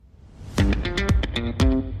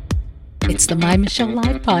It's the My Michelle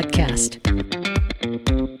Live podcast.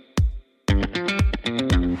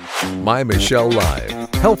 My Michelle Live,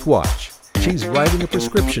 Health Watch. She's writing a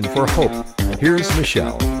prescription for hope. Here's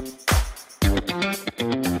Michelle.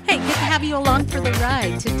 Hey, good to have you along for the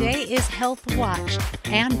ride. Today is Health Watch,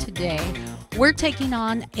 and today we're taking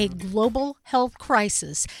on a global health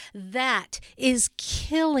crisis that is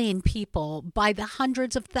killing people by the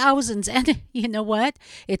hundreds of thousands. And you know what?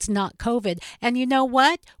 It's not COVID. And you know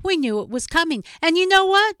what? We knew it was coming. And you know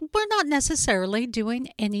what? We're not necessarily doing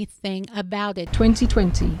anything about it.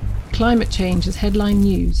 2020, climate change is headline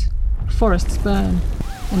news. Forests burn.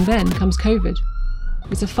 And then comes COVID.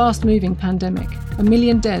 It's a fast-moving pandemic, 1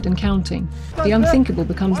 million dead and counting. The unthinkable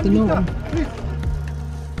becomes the norm.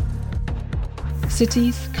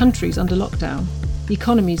 Cities, countries under lockdown,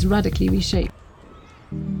 economies radically reshaped.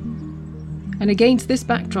 And against this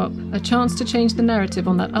backdrop, a chance to change the narrative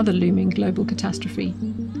on that other looming global catastrophe,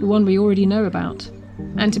 the one we already know about,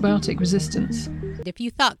 antibiotic resistance. If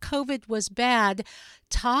you thought COVID was bad,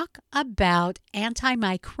 talk about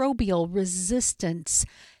antimicrobial resistance.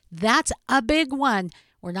 That's a big one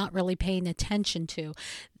we're not really paying attention to.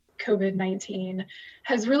 COVID-19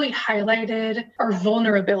 has really highlighted our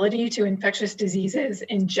vulnerability to infectious diseases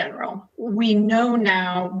in general. We know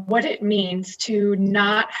now what it means to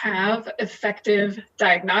not have effective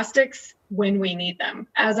diagnostics when we need them.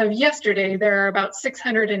 As of yesterday, there are about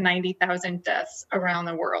 690,000 deaths around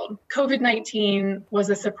the world. COVID-19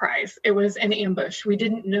 was a surprise. It was an ambush. We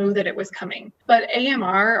didn't know that it was coming. But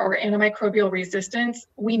AMR, or antimicrobial resistance,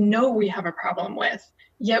 we know we have a problem with.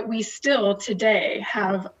 Yet we still today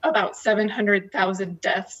have about 700,000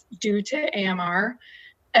 deaths due to AMR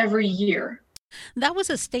every year. That was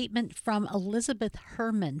a statement from Elizabeth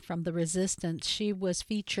Herman from The Resistance. She was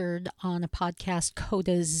featured on a podcast,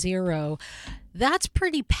 Coda Zero. That's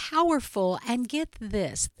pretty powerful. And get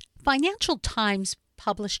this, Financial Times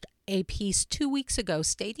published a piece 2 weeks ago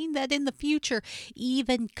stating that in the future,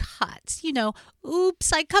 even cuts,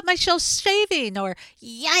 oops, I cut myself shaving, or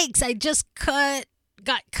yikes, I just got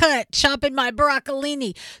cut chopping my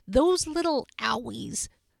broccolini. Those little owies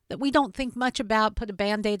that we don't think much about, put a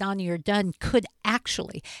Band-Aid on, you're done, could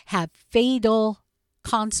actually have fatal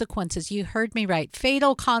consequences. You heard me right.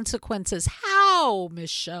 Fatal consequences. How,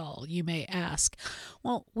 Michelle, you may ask?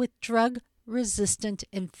 Well, with drug-resistant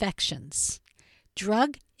infections.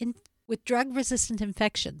 With drug-resistant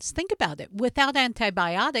infections. Think about it. Without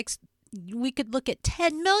antibiotics, we could look at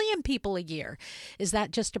 10 million people a year. Is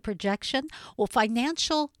that just a projection? Well,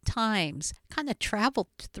 Financial Times kind of traveled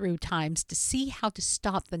through times to see how to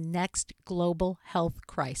stop the next global health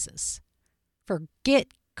crisis. Forget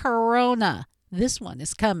Corona. This one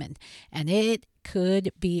is coming, and it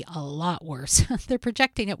could be a lot worse. They're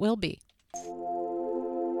projecting it will be.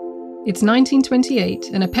 It's 1928,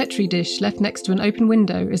 and a Petri dish left next to an open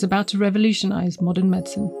window is about to revolutionize modern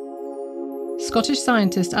medicine. Scottish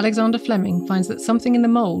scientist Alexander Fleming finds that something in the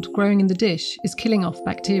mould growing in the dish is killing off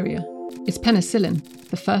bacteria. It's penicillin,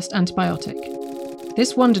 the first antibiotic.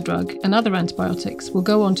 This wonder drug and other antibiotics will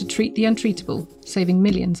go on to treat the untreatable, saving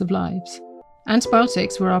millions of lives.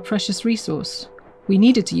 Antibiotics were our precious resource. We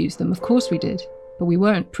needed to use them, of course we did, but we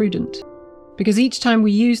weren't prudent. Because each time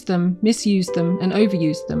we used them, misused them, and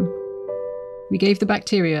overused them, we gave the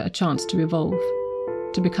bacteria a chance to evolve,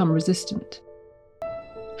 to become resistant.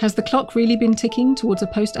 Has the clock really been ticking towards a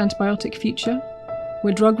post-antibiotic future,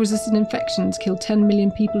 where drug-resistant infections kill 10 million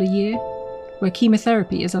people a year, where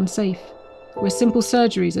chemotherapy is unsafe, where simple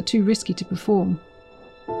surgeries are too risky to perform,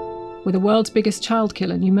 where the world's biggest child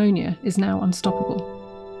killer, pneumonia, is now unstoppable?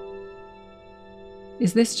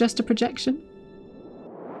 Is this just a projection?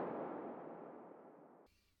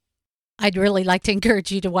 I'd really like to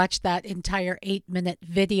encourage you to watch that entire 8-minute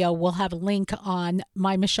video. We'll have a link on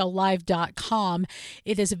mymichellelive.com.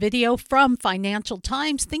 It is a video from Financial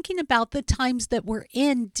Times thinking about the times that we're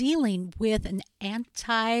in dealing with an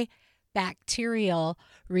antibacterial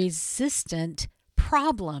resistant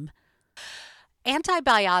problem.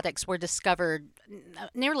 Antibiotics were discovered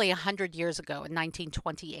nearly 100 years ago in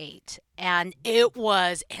 1928, and it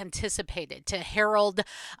was anticipated to herald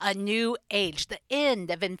a new age, the end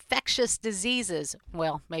of infectious diseases.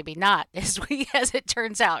 Well, maybe not, as it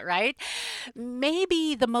turns out, right?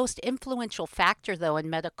 Maybe the most influential factor, though, in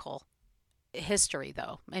medical history,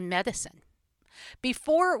 in medicine.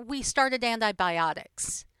 Before we started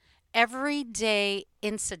antibiotics, everyday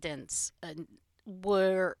incidents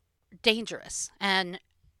were dangerous and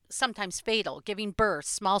sometimes fatal, giving birth,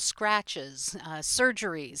 small scratches,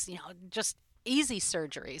 surgeries, just easy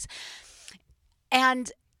surgeries.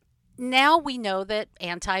 And now we know that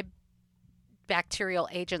antibacterial antibacterial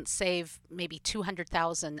agents save maybe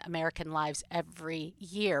 200,000 American lives every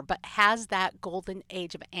year. But has that golden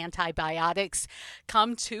age of antibiotics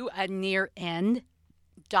come to a near end?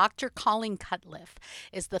 Dr. Colleen Cutcliffe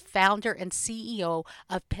is the founder and CEO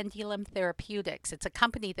of Pendulum Therapeutics. It's a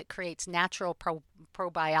company that creates natural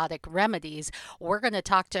probiotic remedies. We're going to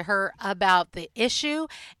talk to her about the issue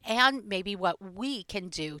and maybe what we can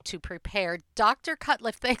do to prepare. Dr.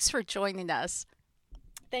 Cutcliffe, thanks for joining us.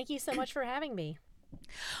 Thank you so much for having me.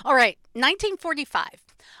 All right, 1945,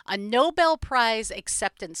 a Nobel Prize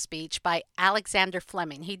acceptance speech by Alexander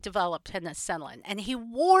Fleming. He developed penicillin, and he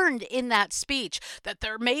warned in that speech that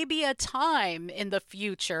there may be a time in the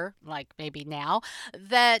future, like maybe now,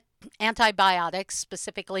 that antibiotics,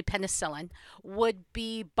 specifically penicillin, would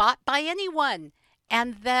be bought by anyone,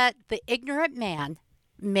 and that the ignorant man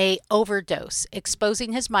may overdose,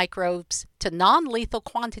 exposing his microbes to non-lethal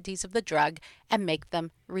quantities of the drug and make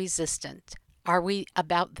them resistant. Are we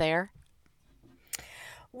about there?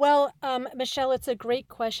 Well, Michelle, it's a great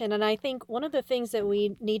question. And I think one of the things that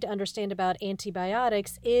we need to understand about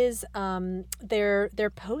antibiotics is their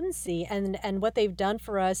potency and what they've done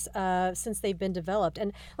for us since they've been developed.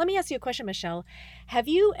 And let me ask you a question, Michelle. Have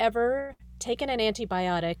you ever taken an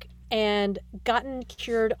antibiotic and gotten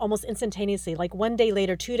cured almost instantaneously, like 1 day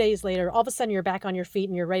later, 2 days later, all of a sudden you're back on your feet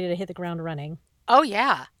and you're ready to hit the ground running? Oh,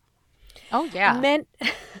 yeah. Oh, yeah.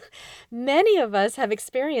 Many of us have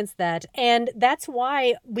experienced that. And that's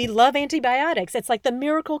why we love antibiotics. It's like the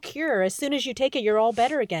miracle cure. As soon as you take it, you're all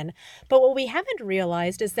better again. But what we haven't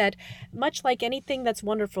realized is that much like anything that's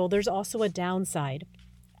wonderful, there's also a downside.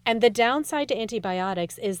 And the downside to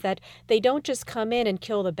antibiotics is that they don't just come in and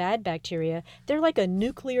kill the bad bacteria. They're like a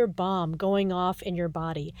nuclear bomb going off in your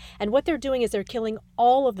body. And what they're doing is they're killing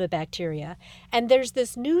all of the bacteria. And there's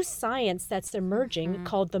this new science that's emerging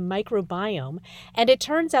called the microbiome. And it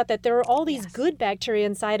turns out that there are all these good bacteria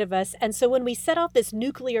inside of us. And so when we set off this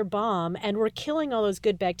nuclear bomb and we're killing all those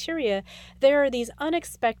good bacteria, there are these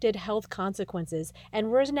unexpected health consequences. And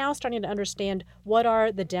we're now starting to understand what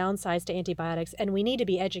are the downsides to antibiotics. And we need to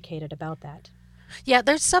be educated about that. Yeah,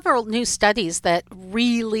 there's several new studies that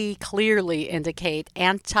really clearly indicate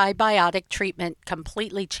antibiotic treatment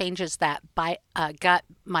completely changes that gut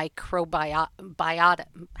microbiota.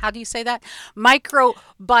 How do you say that?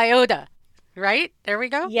 Microbiota, right? There we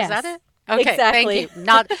go. Yes. Is that it? Okay, exactly. Thank you.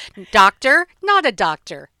 Not doctor, not a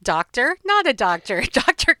doctor. Doctor, not a doctor.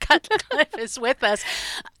 Dr. Cutcliffe is with us.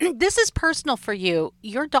 This is personal for you.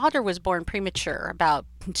 Your daughter was born premature, about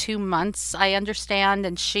 2 months, I understand,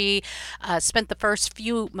 and she spent the first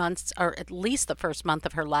few months, or at least the first month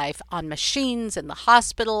of her life, on machines in the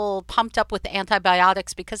hospital, pumped up with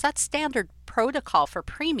antibiotics, because that's standard protocol for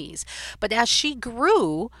preemies. But as she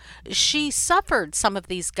grew, she suffered some of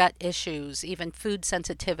these gut issues, even food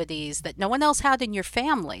sensitivities that no one else had in your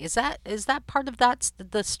family. Is that part of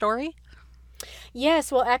the story?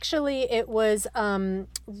 Yes, well, actually, it was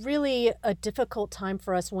really a difficult time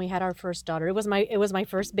for us when we had our first daughter. It was my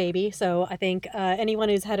first baby, so I think anyone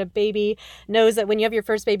who's had a baby knows that when you have your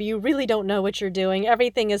first baby, you really don't know what you're doing.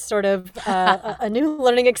 Everything is sort of a new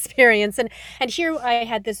learning experience. And here I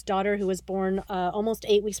had this daughter who was born almost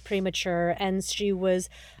 8 weeks premature, and she was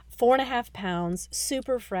 4.5 pounds,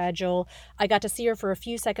 super fragile. I got to see her for a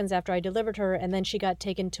few seconds after I delivered her, and then she got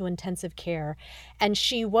taken to intensive care. And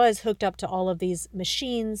she was hooked up to all of these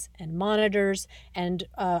machines and monitors, and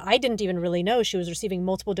I didn't even really know she was receiving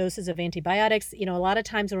multiple doses of antibiotics. You know, a lot of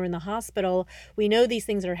times when we're in the hospital, we know these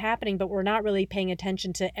things are happening, but we're not really paying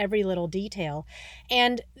attention to every little detail.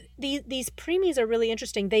 And these preemies are really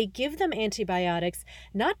interesting. They give them antibiotics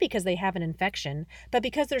not because they have an infection, but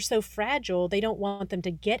because they're so fragile, they don't want them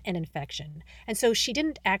to get an infection. And so she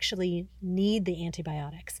didn't actually need the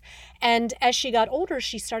antibiotics. And as she got older,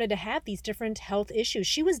 she started to have these different health issues.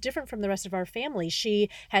 She was different from the rest of our family. She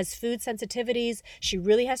has food sensitivities. She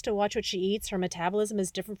really has to watch what she eats. Her metabolism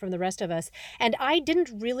is different from the rest of us. And I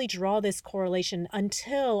didn't really draw this correlation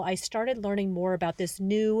until I started learning more about this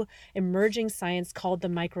new emerging science called the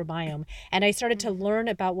microbiome. And I started to learn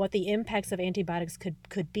about what the impacts of antibiotics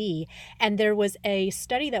could be. And there was a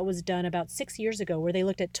study that was done about 6 years ago where they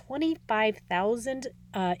looked at 25,000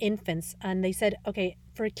 infants, and they said, okay,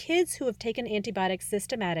 for kids who have taken antibiotics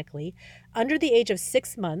systematically under the age of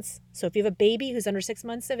 6 months, so if you have a baby who's under 6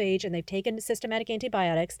 months of age and they've taken systematic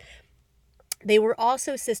antibiotics, they were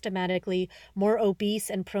also systematically more obese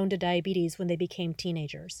and prone to diabetes when they became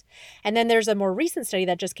teenagers. And then there's a more recent study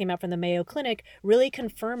that just came out from the Mayo Clinic really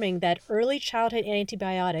confirming that early childhood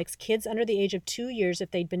antibiotics, kids under the age of 2 years,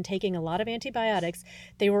 if they'd been taking a lot of antibiotics,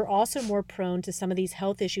 they were also more prone to some of these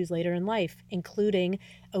health issues later in life, including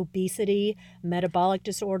obesity, metabolic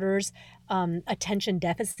disorders, attention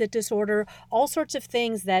deficit disorder, all sorts of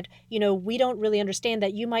things that, we don't really understand,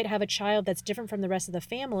 that you might have a child that's different from the rest of the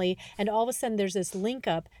family. And all of a sudden there's this link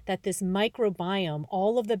up that this microbiome,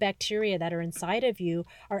 all of the bacteria that are inside of you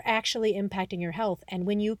are actually impacting your health. And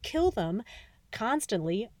when you kill them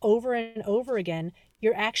constantly over and over again,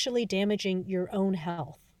 you're actually damaging your own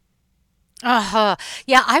health.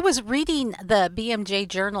 Yeah, I was reading the BMJ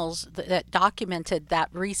journals that documented that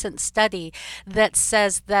recent study that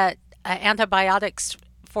says that antibiotics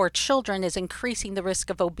for children is increasing the risk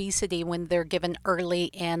of obesity when they're given early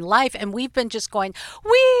in life. And we've been just going,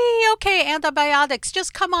 okay, antibiotics,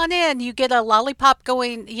 just come on in. You get a lollipop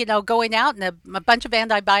going out, and a bunch of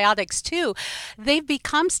antibiotics too. They've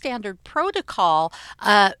become standard protocol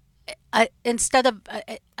instead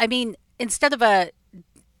of a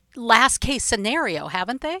last case scenario,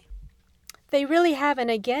 haven't they? They really have.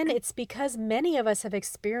 And again, it's because many of us have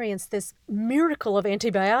experienced this miracle of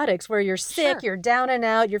antibiotics where you're sick, You're down and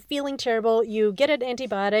out, you're feeling terrible, you get an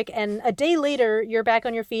antibiotic, and a day later you're back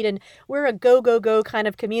on your feet. And we're a go, go, go kind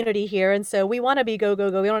of community here. And so we want to be go,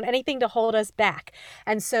 go, go. We don't want anything to hold us back.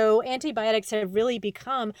 And so antibiotics have really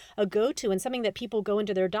become a go-to and something that people go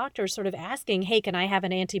into their doctors sort of asking, hey, can I have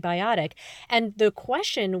an antibiotic? And the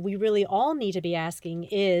question we really all need to be asking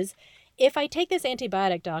is, if I take this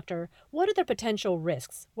antibiotic, doctor, what are the potential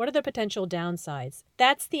risks? What are the potential downsides?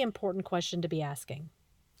 That's the important question to be asking.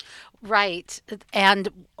 Right.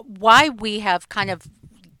 And why we have kind of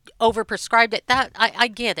overprescribed it, that I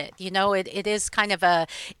get it. It is kind of a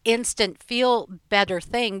instant feel better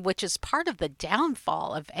thing, which is part of the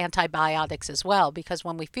downfall of antibiotics as well, because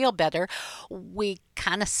when we feel better, we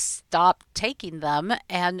kind of stop taking them.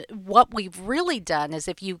 And what we've really done is,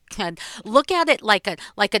 if you can look at it like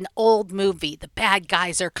an old movie, the bad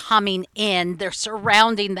guys are coming in, they're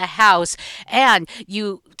surrounding the house, and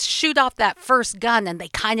you shoot off that first gun and they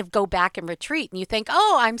kind of go back and retreat, and you think,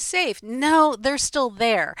 oh, I'm safe. No, they're still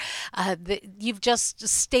there. You've just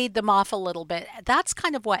stayed them off a little bit. That's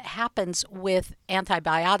kind of what happens with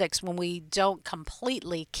antibiotics when we don't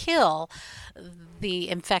completely kill the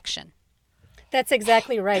infection. That's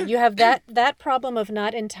exactly right. You have that problem of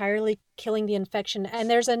not entirely killing the infection. And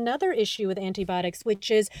there's another issue with antibiotics,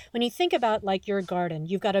 which is when you think about like your garden,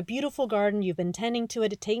 you've got a beautiful garden, you've been tending to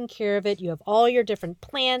it, taking care of it, you have all your different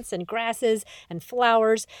plants and grasses and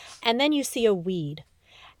flowers, and then you see a weed.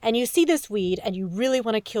 And you see this weed and you really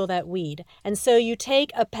want to kill that weed. And so you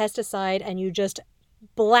take a pesticide and you just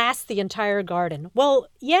blast the entire garden. Well,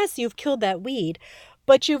 yes, you've killed that weed,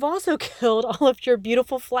 but you've also killed all of your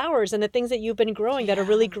beautiful flowers and the things that you've been growing that are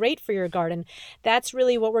really great for your garden. That's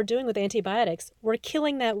really what we're doing with antibiotics. We're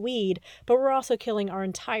killing that weed, but we're also killing our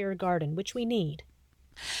entire garden, which we need.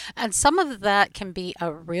 And some of that can be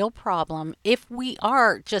a real problem if we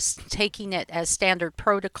are just taking it as standard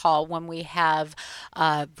protocol when we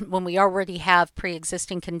already have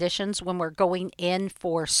pre-existing conditions, when we're going in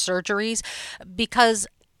for surgeries, because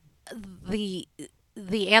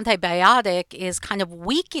the antibiotic is kind of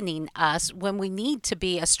weakening us when we need to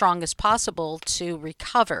be as strong as possible to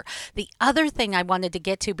recover. The other thing I wanted to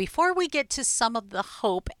get to before we get to some of the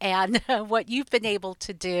hope and what you've been able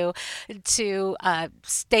to do to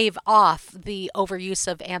stave off the overuse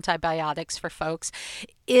of antibiotics for folks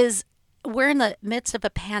is we're in the midst of a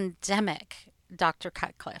pandemic, Dr.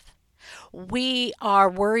 Cutcliffe. We are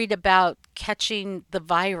worried about catching the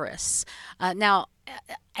virus. Now,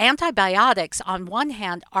 antibiotics, on one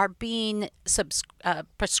hand, are being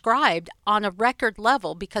prescribed on a record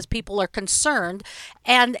level because people are concerned,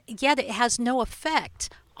 and yet it has no effect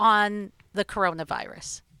on the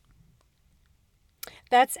coronavirus.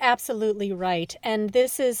 That's absolutely right. And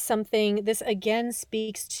this again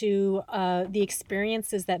speaks to the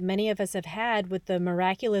experiences that many of us have had with the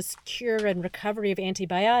miraculous cure and recovery of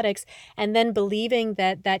antibiotics, and then believing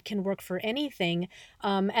that that can work for anything.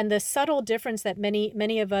 And the subtle difference that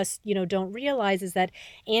many of us, don't realize is that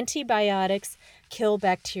antibiotics kill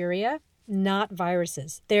bacteria, not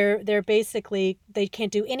viruses. They're basically, they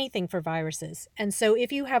can't do anything for viruses. And so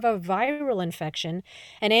if you have a viral infection,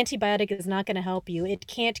 an antibiotic is not going to help you. It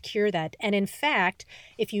can't cure that. And in fact,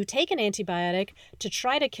 if you take an antibiotic to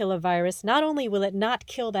try to kill a virus, not only will it not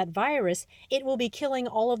kill that virus, it will be killing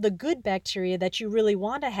all of the good bacteria that you really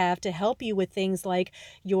want to have to help you with things like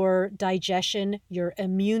your digestion, your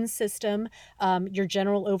immune system, your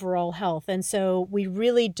general overall health. And so we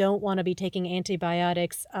really don't want to be taking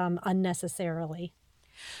antibiotics unnecessarily.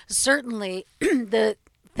 Certainly. The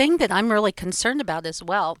thing that I'm really concerned about as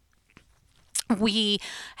well, we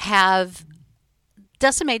have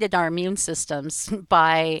decimated our immune systems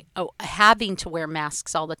by having to wear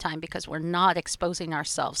masks all the time because we're not exposing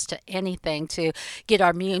ourselves to anything to get our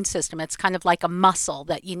immune system. It's kind of like a muscle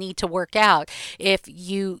that you need to work out. If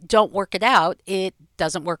you don't work it out, it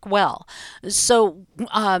doesn't work well. So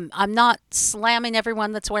I'm not slamming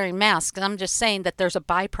everyone that's wearing masks. I'm just saying that there's a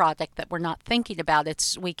byproduct that we're not thinking about.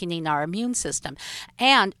 It's weakening our immune system.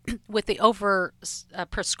 And with the over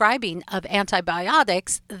prescribing of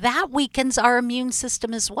antibiotics, that weakens our immune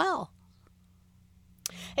system as well.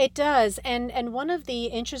 It does. And one of the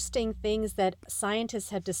interesting things that scientists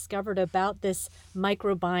have discovered about this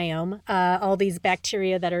microbiome, all these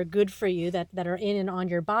bacteria that are good for you, that are in and on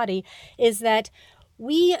your body, is that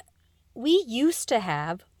we used to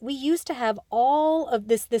have all of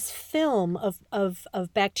this film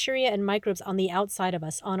of bacteria and microbes on the outside of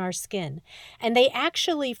us, on our skin. And they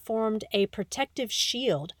actually formed a protective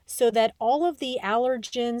shield so that all of the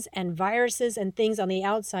allergens and viruses and things on the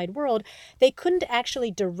outside world, they couldn't actually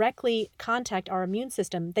directly contact our immune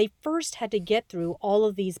system. They first had to get through all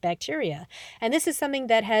of these bacteria. And this is something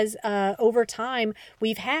that has, over time,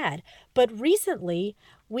 we've had. But recently,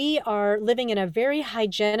 we are living in a very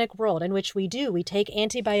hygienic world in which we take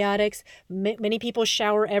antibiotics. Many people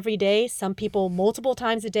shower every day, some people multiple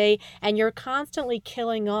times a day, and you're constantly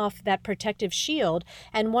killing off that protective shield.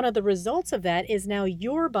 And one of the results of that is now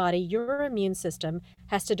your body, your immune system,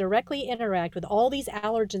 has to directly interact with all these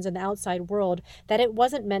allergens in the outside world that it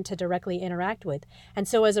wasn't meant to directly interact with. And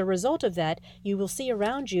so as a result of that, you will see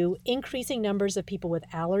around you increasing numbers of people with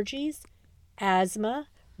allergies, asthma,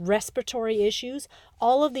 respiratory issues,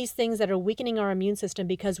 all of these things that are weakening our immune system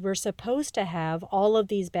because we're supposed to have all of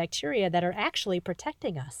these bacteria that are actually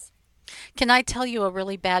protecting us. Can I tell you a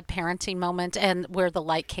really bad parenting moment and where the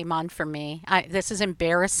light came on for me? This is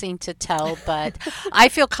embarrassing to tell, but I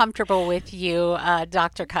feel comfortable with you,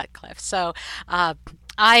 Dr. Cutcliffe. So,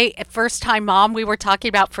 first-time mom, we were talking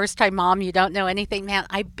about first-time mom, you don't know anything. Man,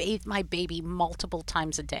 I bathed my baby multiple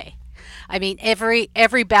times a day. I mean,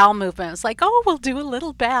 every bowel movement was like, oh, we'll do a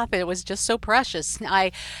little bath. It was just so precious.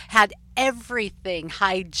 I had everything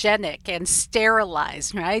hygienic and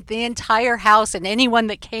sterilized, right? The entire house and anyone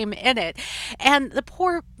that came in it. And the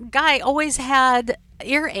poor guy always had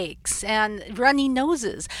earaches and runny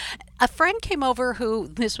noses. A friend came over who,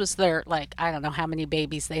 this was their, I don't know how many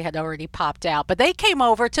babies they had already popped out, but they came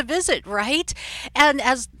over to visit, right? And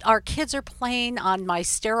as our kids are playing on my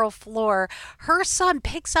sterile floor, her son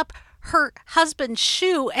picks up her husband's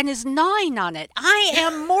shoe and is gnawing on it. I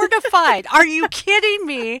am mortified. Are you kidding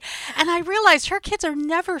me? And I realized her kids are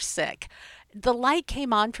never sick. The light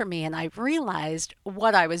came on for me and I realized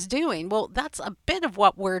what I was doing. Well, that's a bit of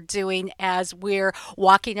what we're doing as we're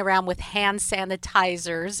walking around with hand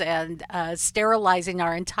sanitizers and sterilizing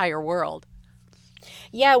our entire world.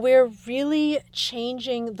 Yeah, we're really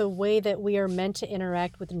changing the way that we are meant to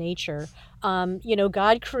interact with nature.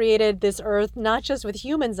 God created this earth not just with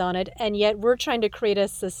humans on it, and yet we're trying to create a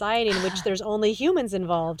society in which there's only humans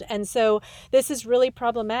involved. And so this is really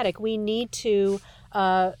problematic. We need to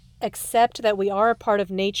accept that we are a part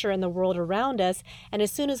of nature and the world around us. And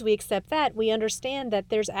as soon as we accept that, we understand that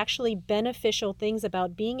there's actually beneficial things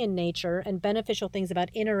about being in nature and beneficial things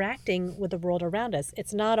about interacting with the world around us.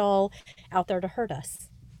 It's not all out there to hurt us.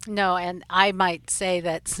 No, and I might say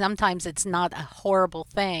that sometimes it's not a horrible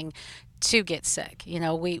thing to get sick.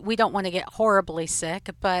 We don't want to get horribly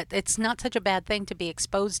sick, but it's not such a bad thing to be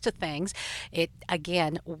exposed to things. It,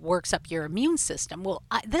 again, works up your immune system. Well,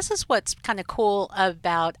 this is what's kind of cool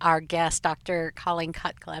about our guest, Dr. Colleen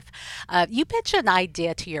Cutcliffe. You pitched an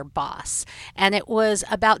idea to your boss, and it was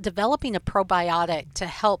about developing a probiotic to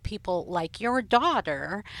help people like your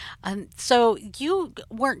daughter. So you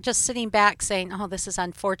weren't just sitting back saying, oh, this is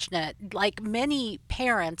unfortunate. Like many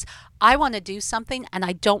parents, I want to do something, and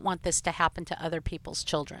I don't want this to happen to other people's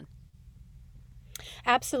children.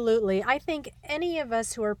 Absolutely. I think any of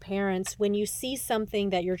us who are parents, when you see something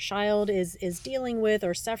that your child is dealing with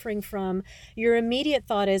or suffering from, your immediate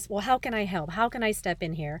thought is, well, how can I help? How can I step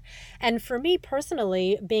in here? And for me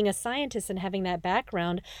personally, being a scientist and having that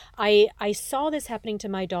background, I saw this happening to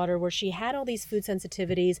my daughter where she had all these food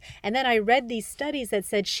sensitivities. And then I read these studies that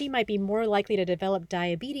said she might be more likely to develop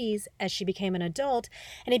diabetes as she became an adult.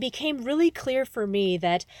 And it became really clear for me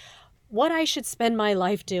that what I should spend my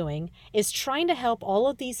life doing is trying to help all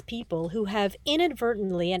of these people who have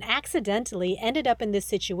inadvertently and accidentally ended up in this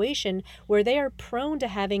situation where they are prone to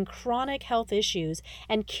having chronic health issues.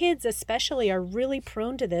 And kids especially are really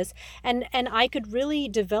prone to this. And I could really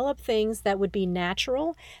develop things that would be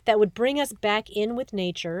natural, that would bring us back in with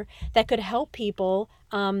nature, that could help people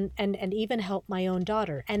and even help my own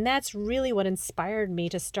daughter. And that's really what inspired me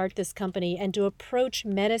to start this company and to approach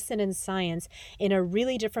medicine and science in a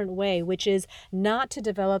really different way, which is not to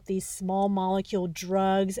develop these small molecule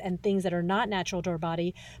drugs and things that are not natural to our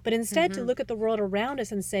body, but instead to look at the world around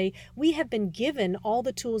us and say, we have been given all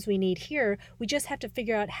the tools we need here. We just have to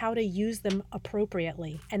figure out how to use them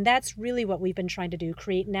appropriately. And that's really what we've been trying to do,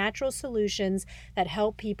 create natural solutions that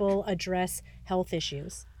help people address health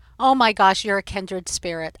issues. Oh my gosh, you're a kindred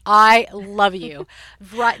spirit. I love you.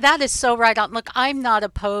 Right, that is so right on. Look, I'm not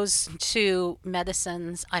opposed to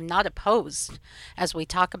medicines. I'm not opposed, as we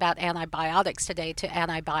talk about antibiotics today, to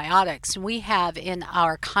antibiotics. We have in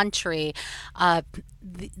our country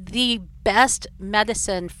the best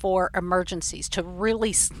medicine for emergencies, to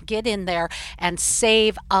really get in there and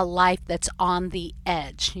save a life that's on the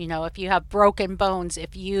edge. You know, if you have broken bones,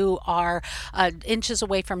 if you are inches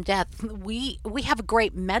away from death, we have a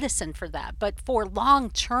great medicine for that. But for long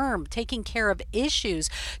term, taking care of issues,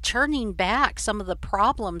 turning back some of the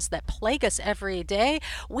problems that plague us every day,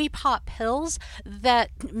 we pop pills that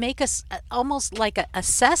make us almost like a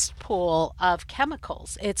cesspool of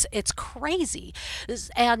chemicals. It's crazy.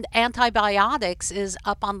 And antibiotics is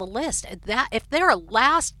up on the list. That if they're a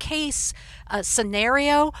last case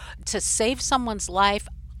scenario to save someone's life,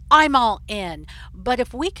 I'm all in. But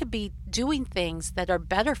if we could be doing things that are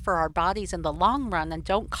better for our bodies in the long run and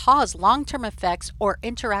don't cause long-term effects or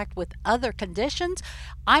interact with other conditions,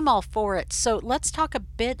 I'm all for it. So let's talk a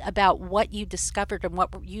bit about what you discovered and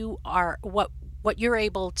what you're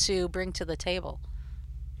able to bring to the table.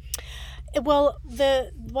 Well,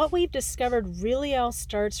 what we've discovered really all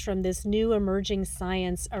starts from this new emerging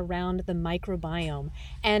science around the microbiome.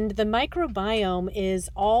 And the microbiome is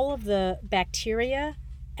all of the bacteria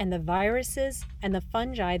and the viruses and the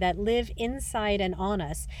fungi that live inside and on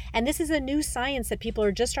us. And this is a new science that people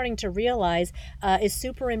are just starting to realize is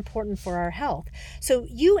super important for our health. So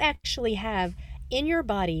you actually have in your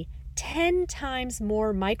body 10 times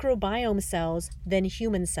more microbiome cells than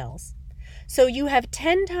human cells. So you have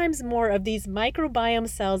 10 times more of these microbiome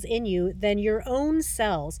cells in you than your own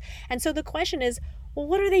cells. And so the question is, well,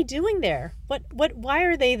 what are they doing there? Why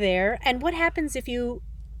are they there? And what happens if you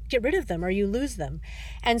get rid of them or you lose them?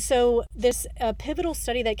 And so this pivotal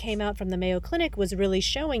study that came out from the Mayo Clinic was really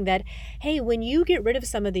showing that, hey, when you get rid of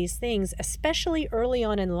some of these things, especially early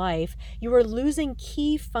on in life, you are losing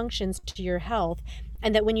key functions to your health.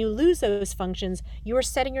 And that when you lose those functions, you are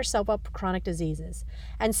setting yourself up for chronic diseases.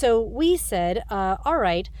 And so we said, all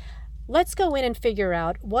right, let's go in and figure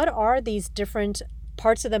out what are these different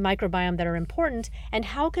parts of the microbiome that are important and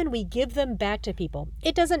how can we give them back to people.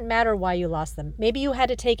 It doesn't matter why you lost them. Maybe you had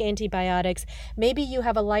to take antibiotics. Maybe you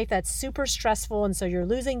have a life that's super stressful and so you're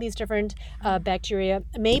losing these different bacteria.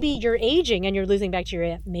 Maybe you're aging and you're losing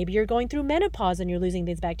bacteria. Maybe you're going through menopause and you're losing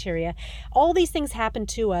these bacteria. All these things happen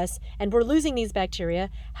to us and we're losing these bacteria.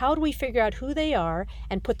 How do we figure out who they are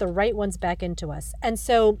and put the right ones back into us? And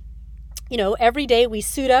so every day we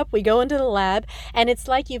suit up, we go into the lab, and it's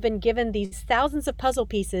like you've been given these thousands of puzzle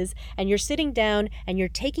pieces, and you're sitting down and you're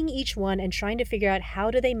taking each one and trying to figure out how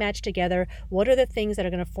do they match together, what are the things that are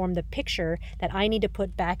going to form the picture that I need to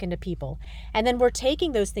put back into people. And then we're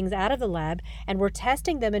taking those things out of the lab and we're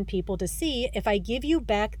testing them in people to see if I give you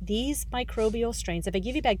back these microbial strains, if I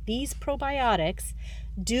give you back these probiotics,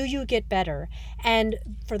 do you get better? And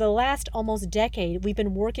for the last almost decade, we've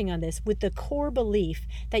been working on this with the core belief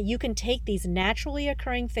that you can take these naturally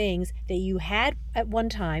occurring things that you had at one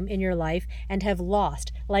time in your life and have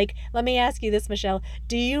lost. Like, let me ask you this, Michelle.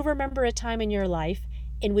 Do you remember a time in your life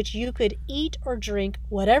in which you could eat or drink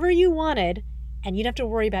whatever you wanted and you don't have to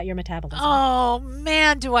worry about your metabolism? Oh,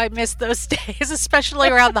 man, do I miss those days, especially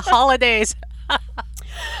around the holidays.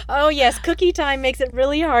 Oh, yes. Cookie time makes it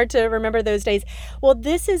really hard to remember those days. Well,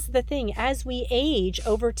 this is the thing. As we age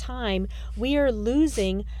over time, we are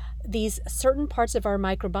losing these certain parts of our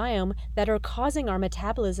microbiome that are causing our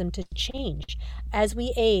metabolism to change. As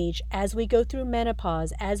we age, as we go through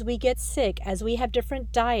menopause, as we get sick, as we have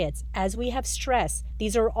different diets, as we have stress,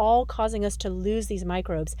 these are all causing us to lose these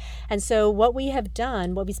microbes. And so what we have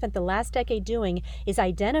done, what we spent the last decade doing, is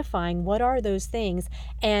identifying what are those things.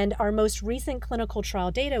 And our most recent clinical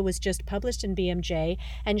trial data was just published in BMJ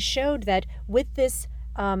and showed that with this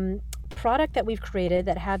product that we've created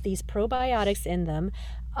that have these probiotics in them,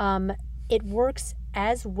 it works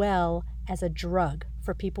as well as a drug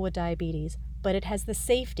for people with diabetes, but it has the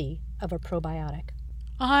safety of a probiotic.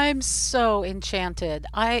 I'm so enchanted.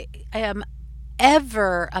 I am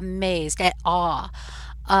ever amazed at awe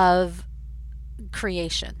of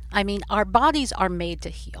creation. I mean, our bodies are made to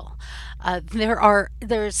heal.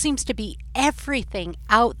 There seems to be everything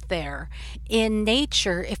out there in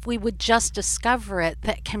nature, if we would just discover it,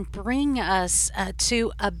 that can bring us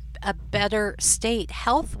to a better state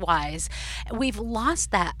health-wise. We've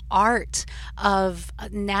lost that art of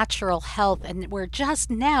natural health, and we're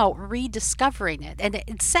just now rediscovering it. And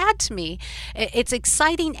it's sad to me. It's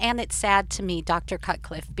exciting and it's sad to me, Dr.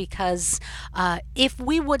 Cutcliffe, because if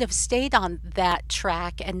we would have stayed on that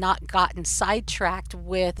track and not gotten sidetracked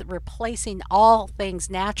with replacing all things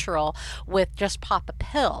natural with just pop a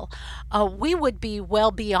pill, we would be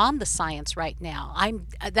well beyond the science right now.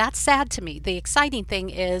 That's sad to me. The exciting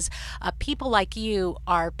thing is people like you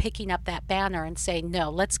are picking up that banner and saying, no,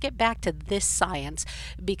 let's get back to this science,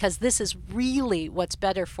 because this is really what's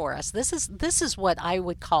better for us. This is what I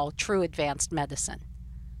would call true advanced medicine.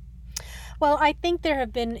 Well, I think there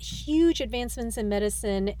have been huge advancements in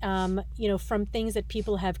medicine, from things that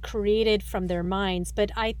people have created from their minds. But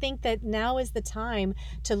I think that now is the time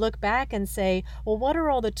to look back and say, well, what are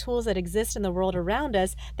all the tools that exist in the world around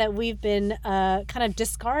us that we've been kind of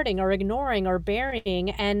discarding or ignoring or burying,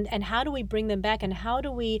 and how do we bring them back, and how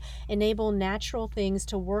do we enable natural things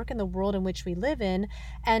to work in the world in which we live in,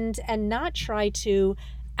 and not try to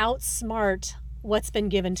outsmart what's been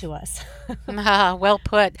given to us. Well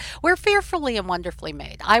put. We're fearfully and wonderfully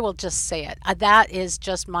made. I will just say it. That is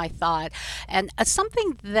just my thought. And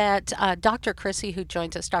something that Dr. Chrissy, who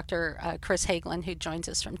joins us, Dr. Chris Hagelin, who joins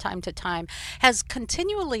us from time to time, has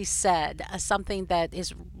continually said something that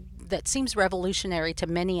seems revolutionary to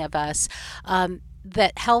many of us,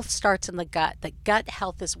 that health starts in the gut, that gut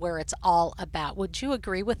health is where it's all about. Would you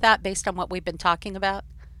agree with that based on what we've been talking about?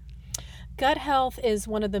 Gut health is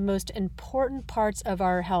one of the most important parts of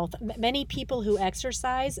our health. Many people who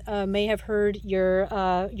exercise may have heard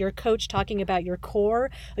your coach talking about your core.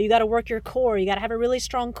 You got to work your core. You got to have a really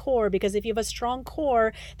strong core, because if you have a strong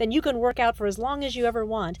core, then you can work out for as long as you ever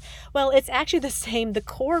want. Well, it's actually the same. The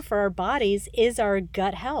core for our bodies is our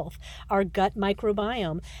gut health, our gut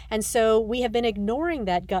microbiome. And so we have been ignoring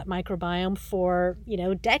that gut microbiome for,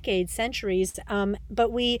 decades, centuries.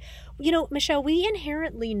 But Michelle, we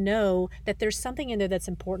inherently know that there's something in there that's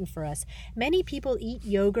important for us. Many people eat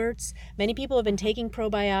yogurts. Many people have been taking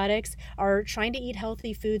probiotics, are trying to eat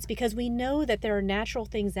healthy foods, because we know that there are natural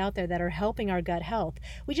things out there that are helping our gut health.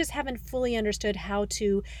 We just haven't fully understood how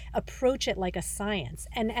to approach it like a science.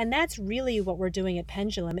 And that's really what we're doing at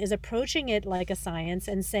Pendulum, is approaching it like a science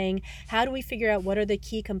and saying, how do we figure out what are the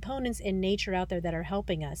key components in nature out there that are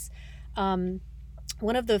helping us?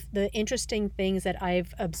 One of the interesting things that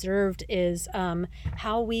I've observed is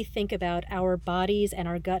how we think about our bodies and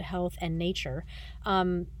our gut health and nature.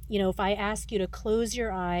 If I ask you to close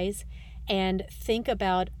your eyes and think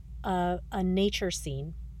about a nature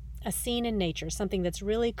scene, a scene in nature, something that's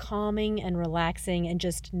really calming and relaxing and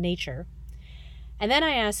just nature. And then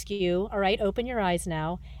I ask you, all right, open your eyes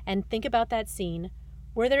now and think about that scene.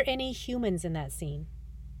 Were there any humans in that scene?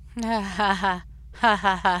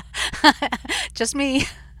 Just me.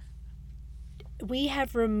 We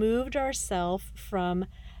have removed ourselves from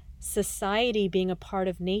society being a part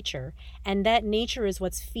of nature, and that nature is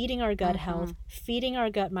what's feeding our gut health, feeding our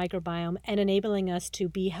gut microbiome, and enabling us to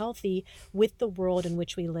be healthy with the world in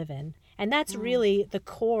which we live in. And that's really the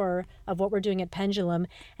core of what we're doing at Pendulum.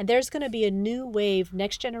 And there's going to be a new wave,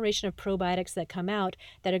 next generation of probiotics that come out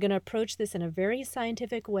that are going to approach this in a very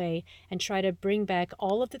scientific way and try to bring back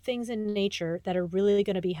all of the things in nature that are really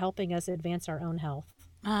going to be helping us advance our own health.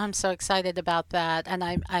 I'm so excited about that, and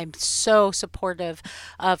I'm so supportive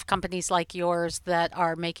of companies like yours that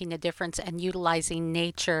are making a difference and utilizing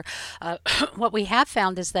nature. What we have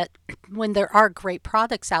found is that when there are great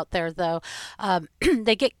products out there, though,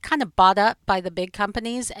 they get kind of bought up by the big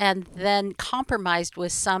companies and then compromised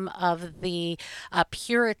with some of the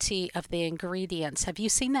purity of the ingredients. Have you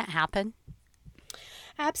seen that happen?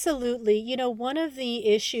 Absolutely. One of the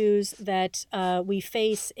issues that we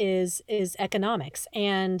face is economics,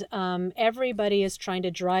 and everybody is trying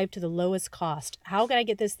to drive to the lowest cost. How can I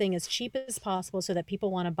get this thing as cheap as possible so that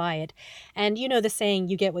people want to buy it? And the saying,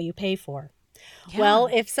 you get what you pay for. Yeah. Well,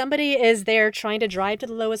 if somebody is there trying to drive to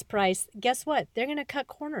the lowest price, guess what? They're going to cut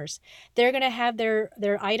corners. They're going to have their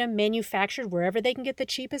item manufactured wherever they can get the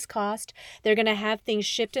cheapest cost. They're going to have things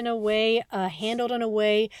shipped in a way, handled in a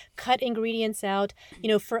way, cut ingredients out.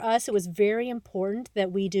 For us, it was very important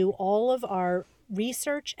that we do all of our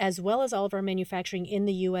research as well as all of our manufacturing in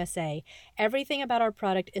the USA. Everything about our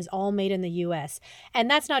product is all made in the US.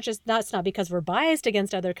 And that's not because we're biased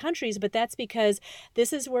against other countries, but that's because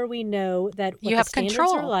this is where we know that what the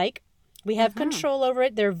standards are like. We have control over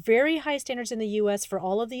it. There are very high standards in the U.S. for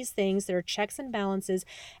all of these things. There are checks and balances,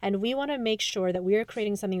 and we want to make sure that we are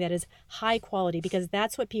creating something that is high quality, because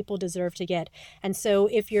that's what people deserve to get. And so,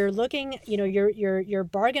 if you're looking, you're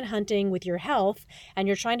bargain hunting with your health, and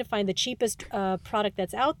you're trying to find the cheapest product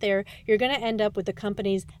that's out there, you're going to end up with the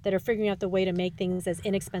companies that are figuring out the way to make things as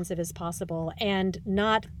inexpensive as possible, and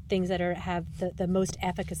not things that have the most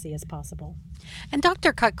efficacy as possible. And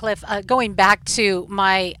Dr. Cutcliffe, going back to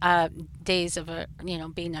my days of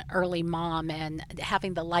being an early mom and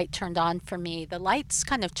having the light turned on for me, the lights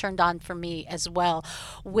kind of turned on for me as well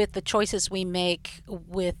with the choices we make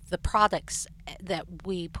with the products that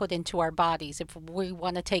we put into our bodies. If we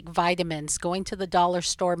want to take vitamins, going to the dollar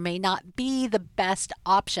store may not be the best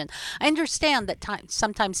option. I understand that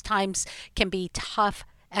sometimes times can be tough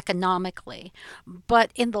economically, but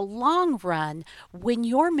in the long run, when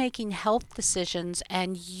you're making health decisions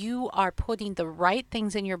and you are putting the right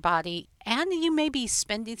things in your body, and you may be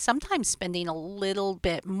sometimes spending a little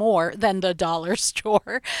bit more than the dollar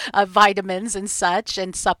store, vitamins and such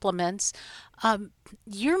and supplements,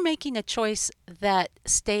 you're making a choice that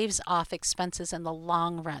staves off expenses in the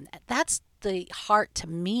long run. That's the heart to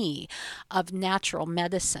me of natural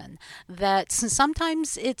medicine, that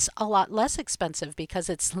sometimes it's a lot less expensive because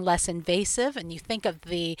it's less invasive. And you think of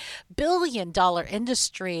the billion-dollar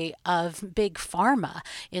industry of big pharma,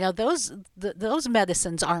 those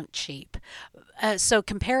medicines aren't cheap. So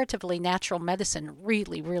comparatively, natural medicine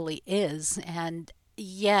really, really is. And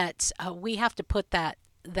yet we have to put that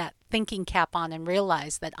thinking cap on and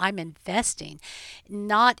realize that I'm investing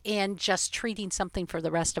not in just treating something for the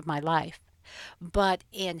rest of my life, but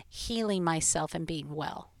in healing myself and being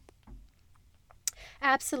well.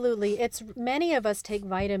 Absolutely. Many of us take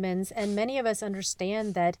vitamins, and many of us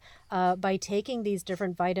understand that by taking these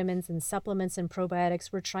different vitamins and supplements and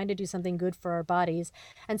probiotics, we're trying to do something good for our bodies.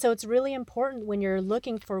 And so it's really important when you're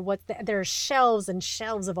looking for there are shelves and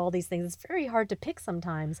shelves of all these things. It's very hard to pick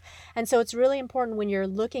sometimes. And so it's really important when you're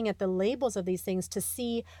looking at the labels of these things to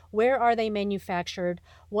see where are they manufactured,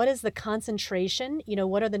 what is the concentration,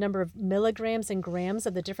 what are the number of milligrams and grams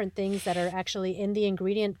of the different things that are actually in the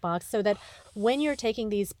ingredient box, so that when you're taking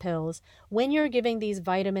these pills, when you're giving these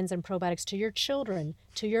vitamins and probiotics to your children,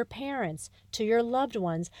 to your parents, to your loved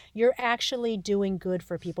ones, you're actually doing good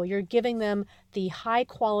for people. You're giving them the high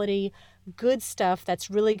quality, good stuff that's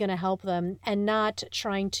really going to help them, and not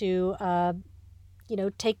trying to,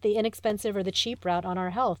 take the inexpensive or the cheap route on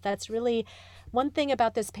our health. That's really one thing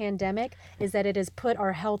about this pandemic, is that it has put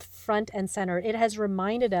our health front and center. It has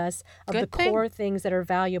reminded us of the core things that are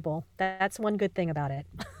valuable. That's one good thing about it.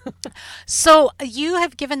 So you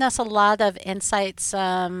have given us a lot of insights,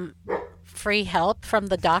 free help from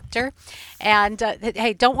the doctor. And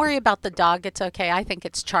hey, don't worry about the dog. It's okay. I think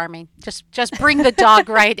it's charming. Just bring the dog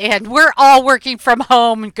right in. We're all working from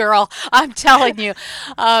home, girl. I'm telling you.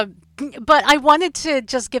 But I wanted to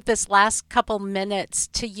just give this last couple minutes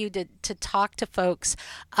to you to talk to folks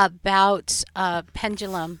about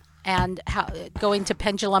Pendulum, and how going to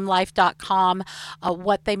pendulumlife.com,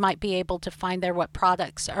 what they might be able to find there, what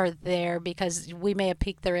products are there, because we may have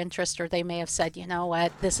piqued their interest, or they may have said, you know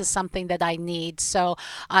what, this is something that I need. So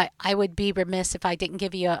I would be remiss if I didn't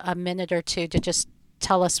give you a minute or two to just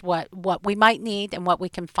tell us what we might need and what we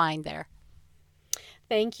can find there.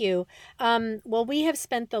 Thank you. Well, we have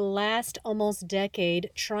spent the last almost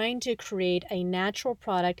decade trying to create a natural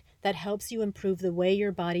product that helps you improve the way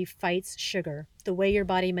your body fights sugar, the way your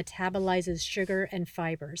body metabolizes sugar and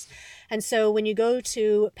fibers. And so when you go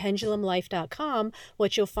to pendulumlife.com,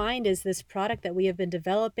 what you'll find is this product that we have been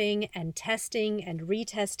developing and testing and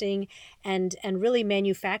retesting and really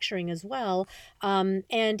manufacturing as well.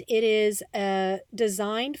 And it is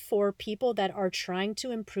designed for people that are trying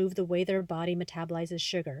to improve the way their body metabolizes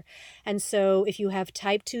sugar. And so if you have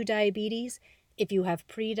type 2 diabetes, if you have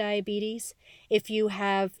pre-diabetes, if you're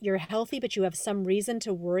healthy but you have some reason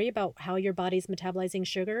to worry about how your body's metabolizing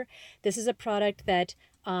sugar, this is a product that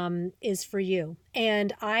is for you.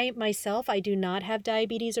 And I do not have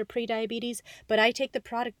diabetes or pre-diabetes, but I take the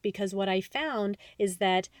product because what I found is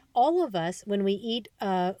that all of us, when we eat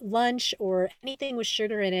lunch or anything with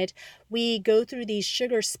sugar in it, we go through these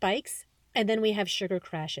sugar spikes, and then we have sugar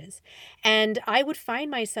crashes. And I would find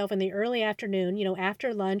myself in the early afternoon,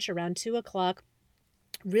 after lunch around 2:00,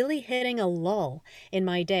 really hitting a lull in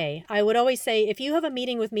my day. I would always say, if you have a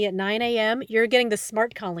meeting with me at 9 a.m., you're getting the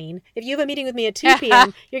smart Colleen. If you have a meeting with me at 2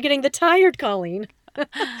 p.m., you're getting the tired Colleen.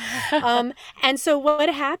 And so what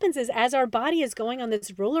happens is, as our body is going on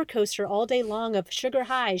this roller coaster all day long of sugar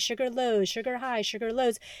highs, sugar lows, sugar highs, sugar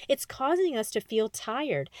lows, it's causing us to feel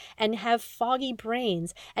tired and have foggy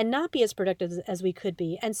brains and not be as productive as we could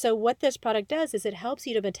be. And so what this product does is it helps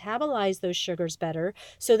you to metabolize those sugars better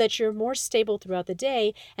so that you're more stable throughout the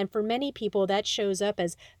day. And for many people, that shows up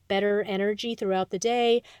as better energy throughout the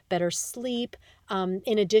day, better sleep,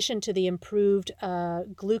 in addition to the improved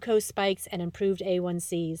glucose spikes and improved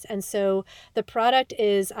A1Cs. And so the product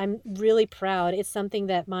is, I'm really proud. It's something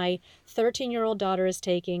that my 13-year-old daughter is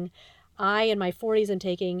taking, I in my 40s am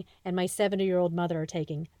taking, and my 70-year-old mother are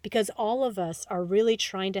taking, because all of us are really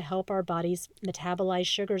trying to help our bodies metabolize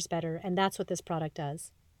sugars better. And that's what this product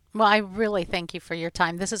does. Well, I really thank you for your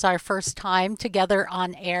time. This is our first time together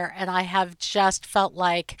on air, and I have just felt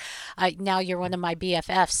like now you're one of my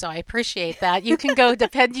BFFs, so I appreciate that. You can go to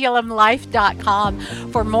pendulumlife.com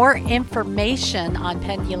for more information on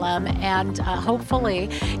Pendulum, and hopefully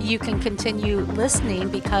you can continue listening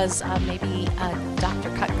because maybe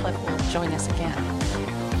Dr. Cutcliffe will join us again.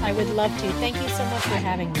 I would love to. Thank you so much for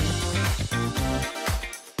having me.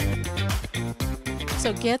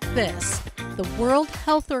 So get this. The World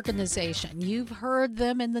Health Organization, you've heard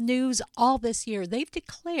them in the news all this year. They've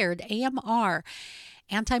declared AMR,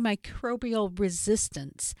 antimicrobial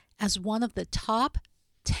resistance, as one of the top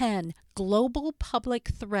 10 global public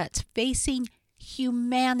threats facing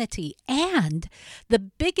humanity and the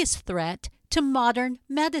biggest threat to modern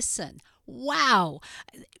medicine. Wow.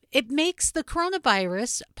 It makes the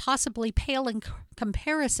coronavirus possibly pale in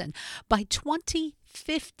comparison. By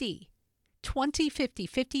 2050,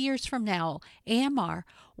 50 years from now, AMR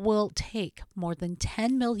will take more than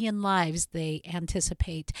 10 million lives, they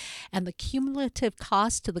anticipate. And the cumulative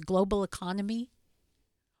cost to the global economy,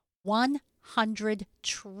 $100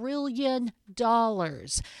 trillion.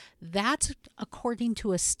 That's according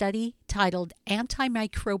to a study titled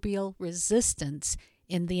Antimicrobial Resistance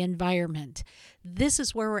in the Environment. This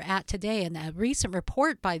is where we're at today. And a recent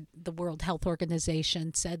report by the World Health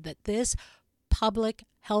Organization said that this public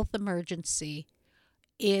health emergency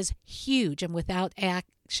is huge, and without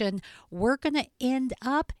action, we're going to end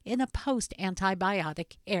up in a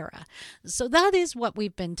post-antibiotic era. So that is what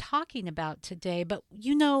we've been talking about today. But,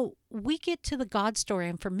 you know, we get to the God story,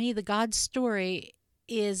 and for me, the God story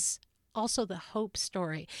is also the hope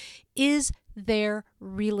story. Is there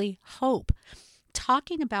really hope?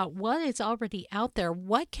 Talking about what is already out there,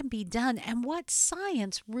 what can be done, and what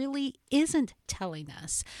science really isn't telling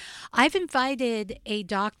us. I've invited a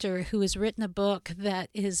doctor who has written a book that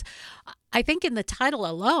is, I think in the title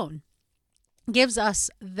alone, gives us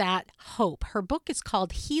that hope. Her book is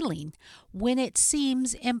called Healing When It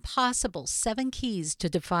Seems Impossible, 7 Keys to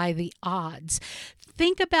Defy the Odds.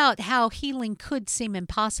 Think about how healing could seem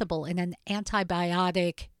impossible in an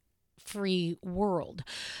antibiotic free world.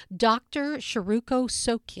 Dr. Charuko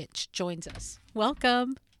Sokich joins us.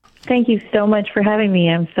 Welcome. Thank you so much for having me.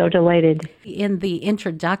 I'm so delighted. In the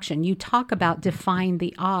introduction, you talk about defying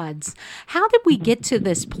the odds. How did we get to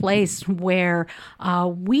this place where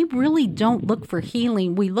we really don't look for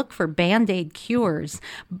healing? We look for Band-Aid cures.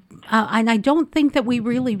 And I don't think that we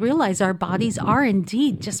really realize our bodies are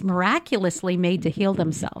indeed just miraculously made to heal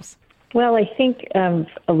themselves. Well, I think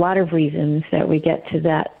a lot of reasons that we get to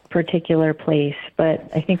that particular place, but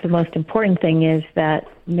I think the most important thing is that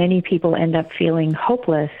many people end up feeling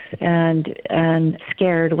hopeless and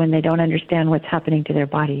scared when they don't understand what's happening to their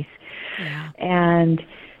bodies. Yeah. And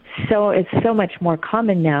so it's so much more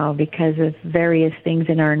common now because of various things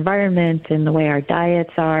in our environment and the way our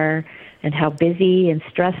diets are and how busy and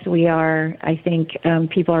stressed we are. I think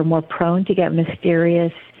people are more prone to get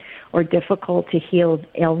mysterious or difficult to heal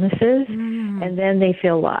illnesses, and then they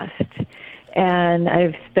feel lost. And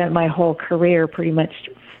I've spent my whole career pretty much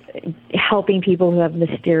helping people who have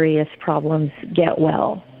mysterious problems get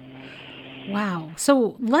well. Wow.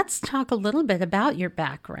 So let's talk a little bit about your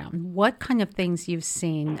background. What kind of things you've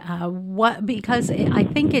seen? Because I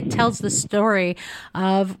think it tells the story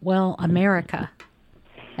of, well, America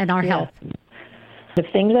and our health. The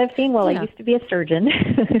things I've seen, well, I used to be a surgeon.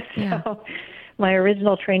 So my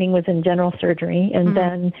original training was in general surgery, and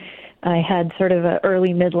then I had sort of an early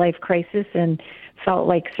midlife crisis and felt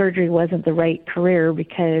like surgery wasn't the right career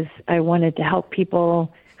because I wanted to help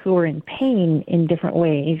people who were in pain in different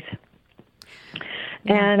ways.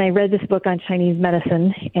 And I read this book on Chinese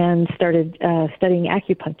medicine and started studying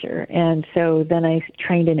acupuncture. And so then I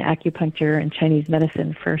trained in acupuncture and Chinese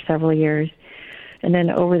medicine for several years. And then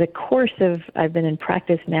over the course of, I've been in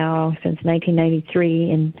practice now since 1993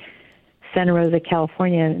 in Santa Rosa,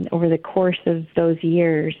 California, and over the course of those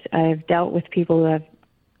years, I've dealt with people who have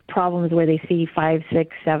problems where they see 5,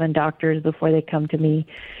 6, 7 doctors before they come to me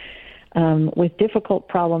with difficult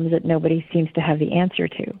problems that nobody seems to have the answer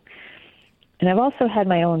to. And I've also had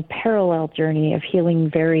my own parallel journey of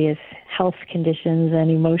healing various health conditions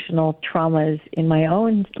and emotional traumas in my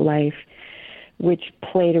own life, which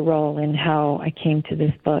played a role in how I came to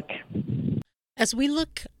this book. As we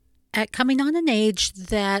look at coming on an age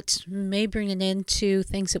that may bring an end to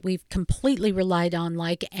things that we've completely relied on,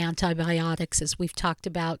 like antibiotics, as we've talked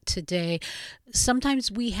about today,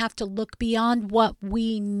 sometimes we have to look beyond what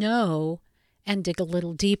we know and dig a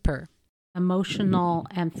little deeper. Emotional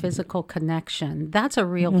and physical connection, that's a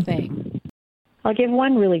real thing. I'll give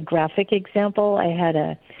one really graphic example. I had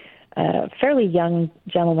a fairly young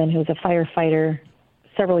gentleman who was a firefighter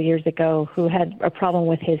several years ago who had a problem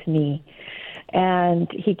with his knee. And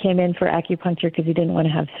he came in for acupuncture because he didn't want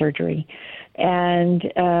to have surgery.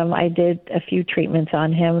 And I did a few treatments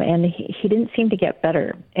on him, and he didn't seem to get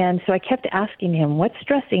better. And so I kept asking him, what's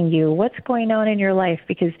stressing you? What's going on in your life?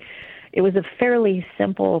 Because it was a fairly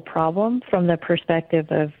simple problem from the perspective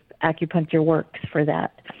of acupuncture works for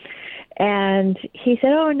that. And he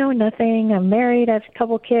said, oh, no, nothing. I'm married. I have a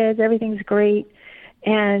couple kids. Everything's great.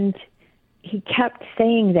 And he kept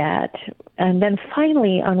saying that. And then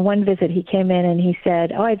finally, on one visit, he came in and he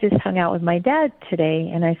said, oh, I just hung out with my dad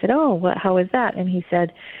today. And I said, oh, how was that? And he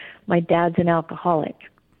said, my dad's an alcoholic.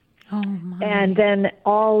 Oh, my. And then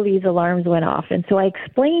all these alarms went off. And so I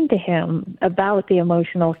explained to him about the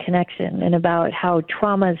emotional connection and about how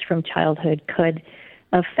traumas from childhood could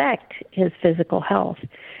affect his physical health.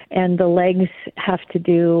 And the legs have to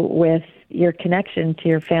do with your connection to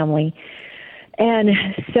your family. And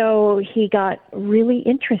so he got really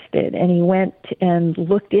interested, and he went and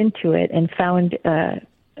looked into it and found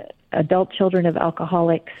adult children of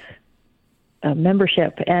alcoholics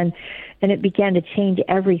membership, and it began to change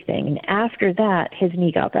everything. And after that, his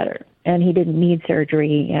knee got better, and he didn't need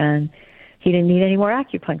surgery, and he didn't need any more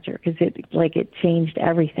acupuncture because it changed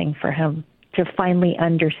everything for him to finally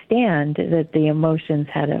understand that the emotions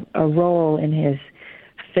had a role in his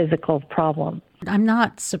physical problem. I'm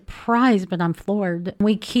not surprised, but I'm floored.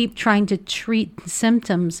 We keep trying to treat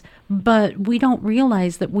symptoms, but we don't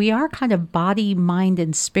realize that we are kind of body, mind,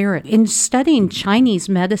 and spirit. In studying Chinese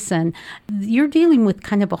medicine, you're dealing with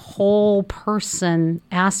kind of a whole person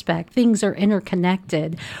aspect. Things are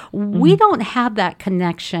interconnected. Mm-hmm. We don't have that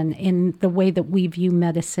connection in the way that we view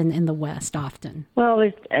medicine in the West often.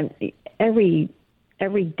 Well, every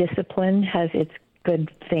discipline has its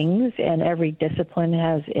good things, and every discipline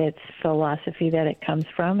has its philosophy that it comes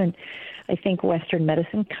from. And I think Western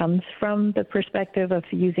medicine comes from the perspective of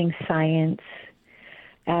using science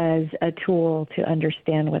as a tool to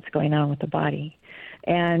understand what's going on with the body.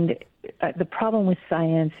 And the problem with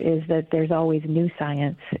science is that there's always new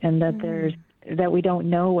science, and that that we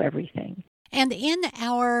don't know everything. And in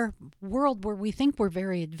our world where we think we're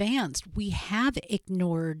very advanced, we have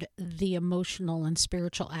ignored the emotional and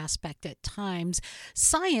spiritual aspect at times.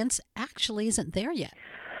 Science actually isn't there yet.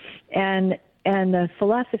 And the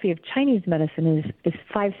philosophy of Chinese medicine is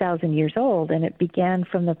 5,000 years old, and it began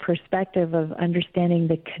from the perspective of understanding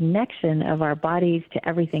the connection of our bodies to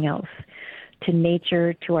everything else, to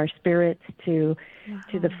nature, to our spirits, to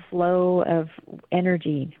the flow of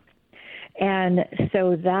energy. And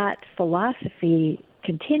so that philosophy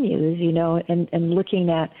continues, and looking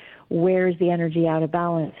at where's the energy out of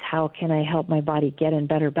balance, how can I help my body get in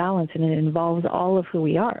better balance, and it involves all of who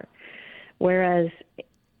we are. Whereas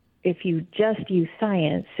if you just use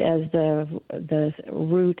science as the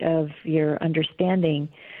root of your understanding,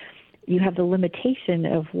 you have the limitation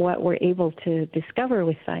of what we're able to discover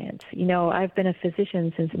with science. I've been a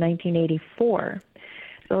physician since 1984,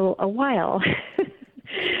 so a while.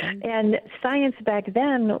 And science back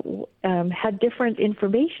then had different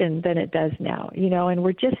information than it does now, and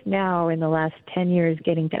we're just now in the last 10 years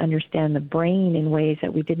getting to understand the brain in ways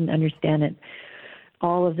that we didn't understand it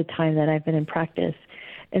all of the time that I've been in practice.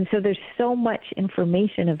 And so there's so much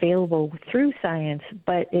information available through science,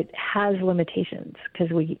 but it has limitations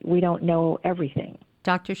because we don't know everything.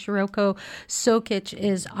 Dr. Shiroko Sokich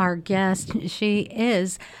is our guest. She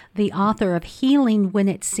is the author of Healing When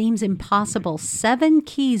It Seems Impossible, 7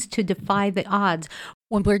 Keys to Defy the Odds.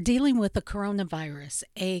 When we're dealing with the coronavirus,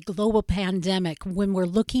 a global pandemic, when we're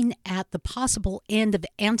looking at the possible end of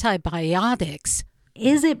antibiotics,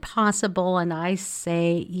 is it possible? And I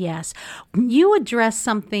say yes. You address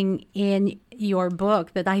something in your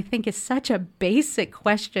book that I think is such a basic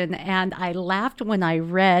question, and I laughed when I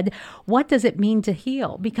read, what does it mean to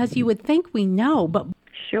heal? Because you would think we know, but...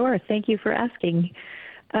 Sure. Thank you for asking.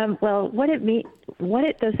 Well, what does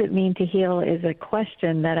it mean to heal is a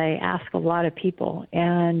question that I ask a lot of people,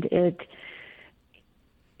 and I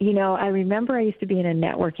remember I used to be in a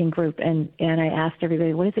networking group, and I asked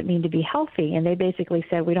everybody, what does it mean to be healthy? And they basically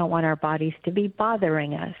said, we don't want our bodies to be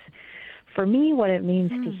bothering us. For me, what it means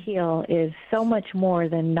to heal is so much more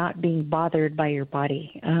than not being bothered by your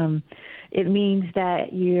body. It means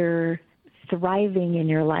that you're thriving in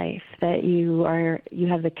your life, that you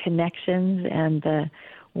have the connections and the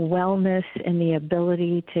wellness and the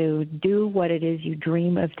ability to do what it is you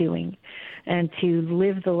dream of doing and to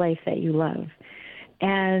live the life that you love.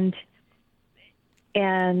 And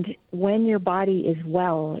when your body is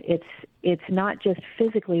well, it's not just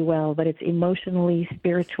physically well, but it's emotionally,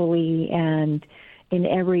 spiritually, and in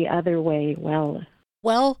every other way well.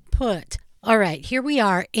 Well put. All right, here we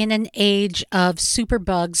are in an age of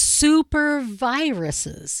superbugs, super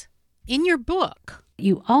viruses. In your book,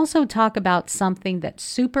 you also talk about something that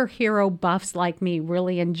superhero buffs like me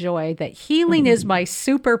really enjoy, that healing is my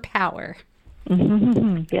superpower.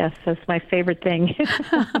 Yes, that's my favorite thing.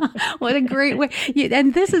 What a great way!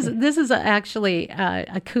 And this is actually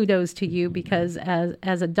a kudos to you, because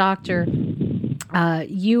as a doctor,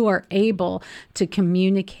 you are able to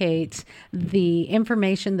communicate the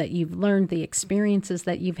information that you've learned, the experiences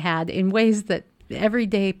that you've had, in ways that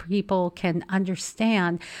everyday people can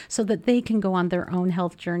understand, so that they can go on their own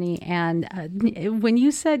health journey. And when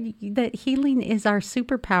you said that healing is our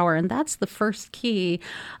superpower, and that's the first key,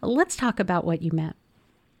 let's talk about what you meant.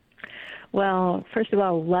 Well, first of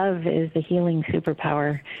all, love is the healing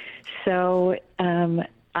superpower. So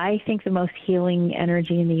I think the most healing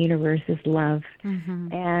energy in the universe is love,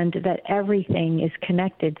 and that everything is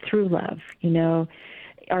connected through love.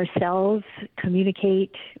 Our cells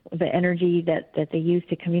communicate, the energy that they use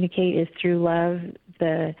to communicate is through love.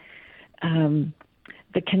 The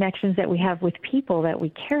connections that we have with people that we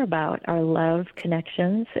care about are love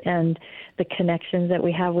connections, and the connections that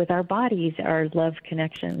we have with our bodies are love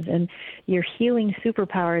connections. And your healing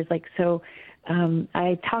superpower is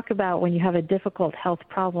I talk about when you have a difficult health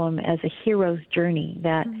problem as a hero's journey,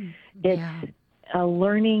 that it's a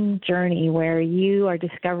learning journey where you are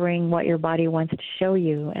discovering what your body wants to show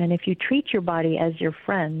you. And if you treat your body as your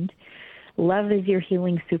friend, love is your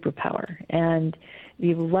healing superpower. And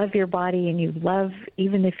you love your body, and you love,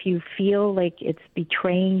 even if you feel like it's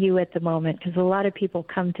betraying you at the moment, because a lot of people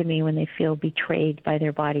come to me when they feel betrayed by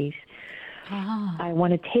their bodies. I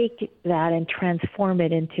want to take that and transform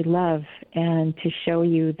it into love, and to show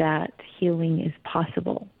you that healing is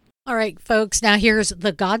possible. All right, folks, now here's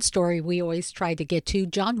the God story we always try to get to.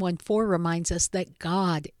 John 1:4 reminds us that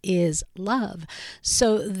God is love.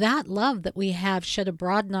 So that love that we have shed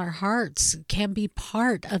abroad in our hearts can be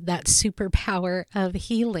part of that superpower of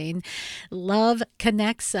healing. Love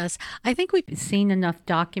connects us. I think we've seen enough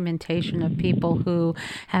documentation of people who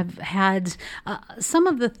have had some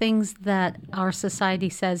of the things that our society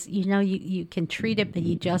says, you can treat it, but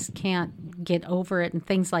you just can't get over it. And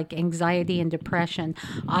things like anxiety and depression,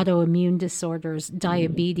 autoimmune disorders,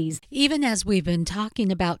 diabetes. Even as we've been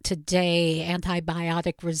talking about today,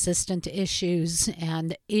 antibiotic resistant issues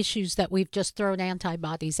and issues that we've just thrown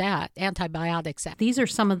antibiotics at. These are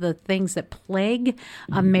some of the things that plague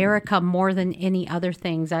America more than any other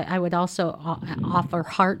things. I would also offer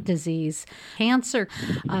heart disease, cancer.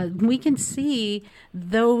 We can see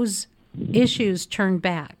those issues turn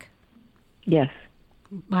back. Yes.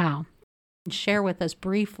 Wow. Share with us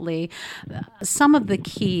briefly some of the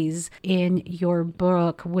keys in your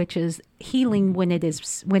book, which is healing when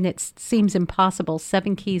it seems impossible,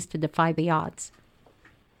 7 keys to defy the odds.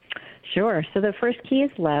 Sure. So the first key is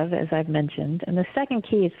love, as I've mentioned, and the second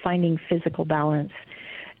key is finding physical balance.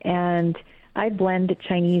 And I blend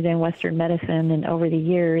Chinese and Western medicine, and over the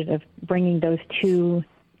years of bringing those two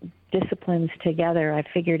disciplines together, I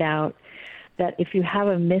figured out that if you have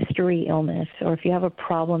a mystery illness, or if you have a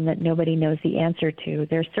problem that nobody knows the answer to,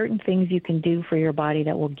 there are certain things you can do for your body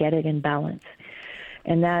that will get it in balance.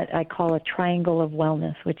 And that I call a triangle of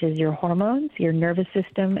wellness, which is your hormones, your nervous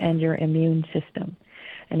system, and your immune system.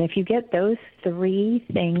 And if you get those 3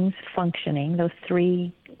 things functioning, those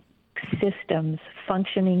 3 systems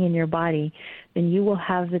functioning in your body, then you will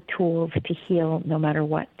have the tools to heal no matter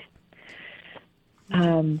what.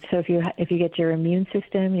 So if you get your immune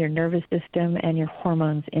system, your nervous system, and your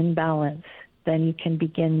hormones in balance, then you can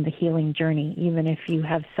begin the healing journey, even if you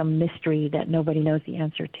have some mystery that nobody knows the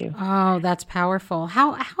answer to. Oh, that's powerful.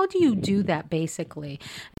 How do you do that, basically?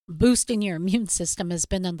 Boosting your immune system has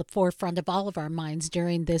been on the forefront of all of our minds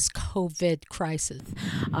during this COVID crisis.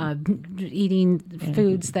 Eating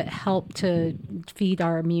foods that help to feed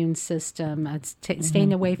our immune system,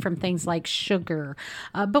 staying away from things like sugar.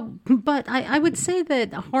 But I would say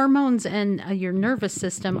that hormones and your nervous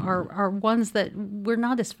system are ones that we're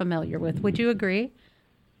not as familiar with. Would you agree?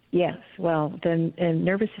 Yes. Well, the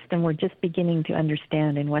nervous system we're just beginning to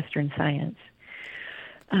understand in Western science.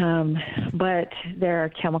 But there are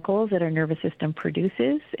chemicals that our nervous system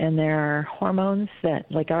produces, and there are hormones that,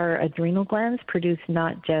 like our adrenal glands, produce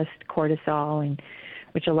not just cortisol, and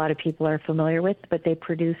which a lot of people are familiar with, but they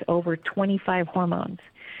produce over 25 hormones.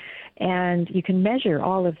 And you can measure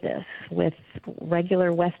all of this with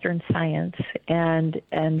regular Western science and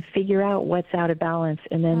figure out what's out of balance,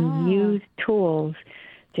 and then use tools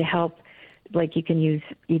to help. Like you can use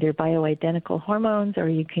either bioidentical hormones, or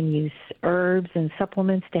you can use herbs and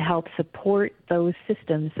supplements to help support those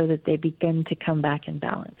systems so that they begin to come back in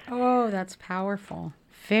balance. Oh, that's powerful.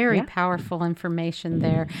 Very powerful information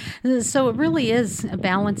there. So it really is a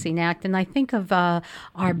balancing act. And I think of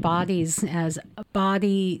our bodies as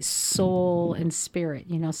body, soul, and spirit.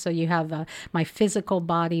 So you have my physical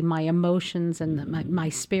body, my emotions, and my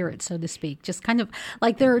spirit, so to speak. Just kind of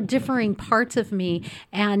like there are differing parts of me.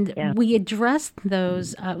 And we address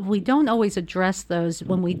those. We don't always address those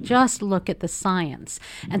when we just look at the science.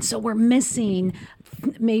 And so we're missing,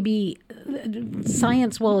 maybe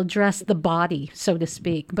science will address the body, so to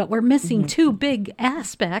speak, but we're missing two big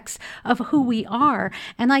aspects of who we are.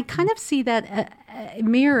 And I kind of see that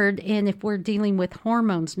mirrored in, if we're dealing with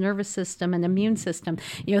hormones, nervous system, and immune system,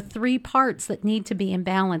 three parts that need to be in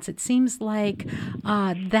balance. It seems like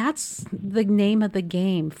that's the name of the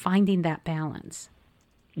game, finding that balance.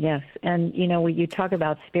 Yes. And, you talk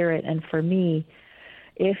about spirit, and for me,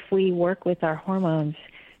 if we work with our hormones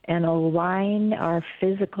and align our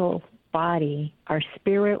physical body, our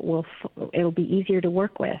spirit it'll be easier to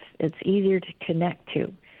work with. It's easier to connect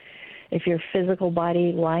to. If your physical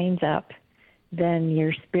body lines up, then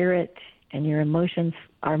your spirit and your emotions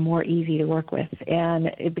are more easy to work with, and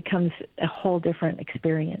it becomes a whole different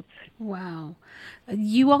experience. Wow.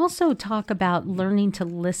 You also talk about learning to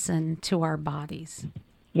listen to our bodies.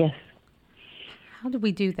 Yes. How do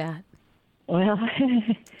we do that? Well,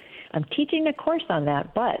 I'm teaching a course on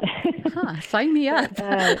that, but sign me up.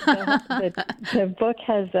 The book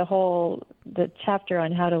has the chapter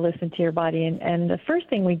on how to listen to your body, and the first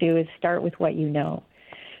thing we do is start with what you know.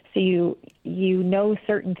 So you know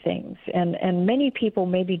certain things, and many people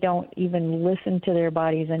maybe don't even listen to their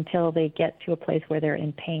bodies until they get to a place where they're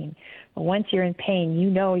in pain. But once you're in pain, you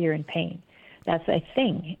know you're in pain. That's a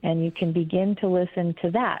thing, and you can begin to listen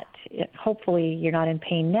to that. Hopefully you're not in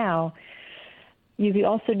pain now. You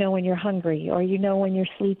also know when you're hungry, or when you're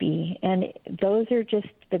sleepy, and those are just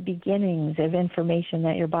the beginnings of information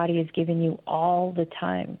that your body is giving you all the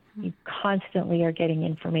time. You constantly are getting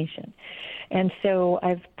information. And so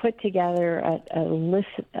I've put together a list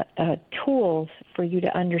of tools for you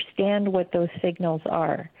to understand what those signals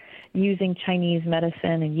are, using Chinese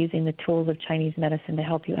medicine and using the tools of Chinese medicine to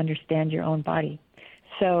help you understand your own body.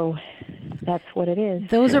 So that's what it is.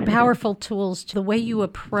 Those are powerful tools. The way you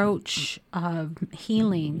approach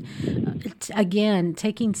healing, again,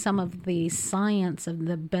 taking some of the science of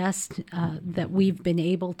the best that we've been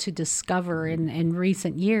able to discover in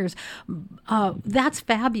recent years, that's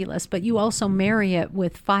fabulous. But you also marry it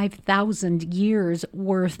with 5,000 years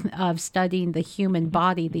worth of studying the human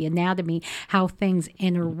body, the anatomy, how things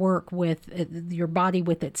interwork with your body,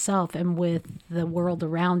 with itself, and with the world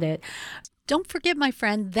around it. Don't forget, my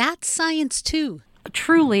friend, that's science too.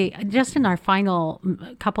 Truly, just in our final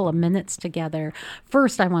couple of minutes together,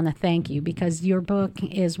 first I want to thank you, because your book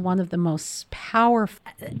is one of the most powerful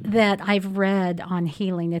that I've read on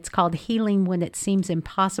healing. It's called Healing When It Seems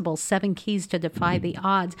Impossible, 7 Keys to Defy the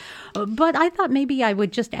Odds. But I thought maybe I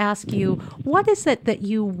would just ask you, what is it that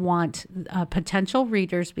you want potential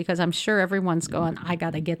readers, because I'm sure everyone's going, I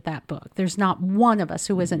got to get that book. There's not one of us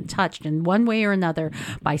who isn't touched in one way or another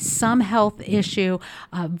by some health issue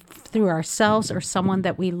through ourselves or someone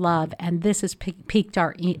that we love, and this has piqued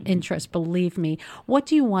our interest, believe me. What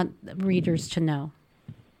do you want readers to know?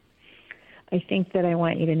 I think that I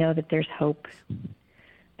want you to know that there's hope,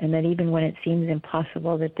 and that even when it seems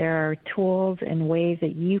impossible, that there are tools and ways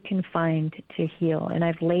that you can find to heal. And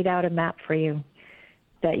I've laid out a map for you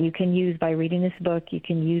that you can use by reading this book. You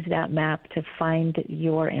can use that map to find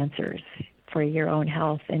your answers for your own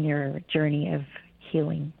health and your journey of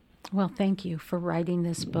healing. Well, thank you for writing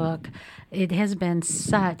this book. It has been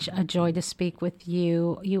such a joy to speak with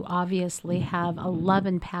you. You obviously have a love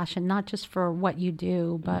and passion, not just for what you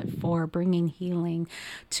do, but for bringing healing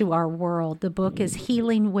to our world. The book is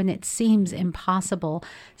Healing When It Seems Impossible: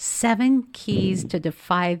 7 Keys to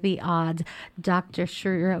Defy the Odds. Dr.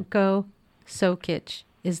 Shiroko Sokich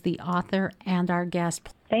is the author and our guest.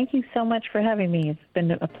 Thank you so much for having me. It's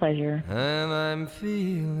been a pleasure. And I'm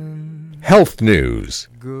feeling health news.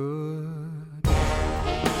 Good.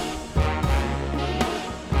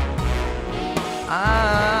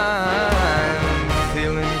 I'm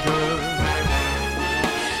feeling good.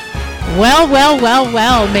 Well.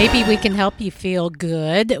 Maybe we can help you feel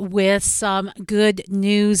good with some good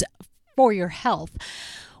news for your health.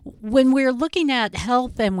 When we're looking at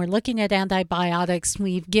health and we're looking at antibiotics,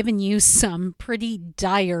 we've given you some pretty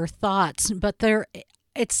dire thoughts, but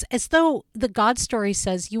it's as though the God story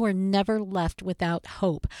says you are never left without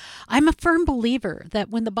hope. I'm a firm believer that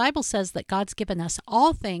when the Bible says that God's given us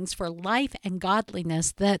all things for life and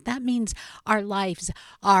godliness, that means our lives,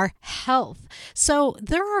 our health. So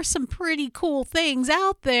there are some pretty cool things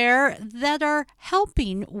out there that are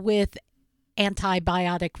helping with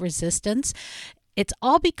antibiotic resistance. It's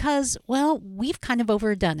all because, well, we've kind of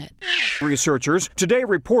overdone it. Researchers today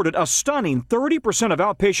reported a stunning 30% of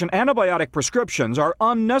outpatient antibiotic prescriptions are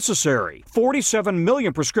unnecessary. 47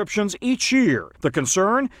 million prescriptions each year. The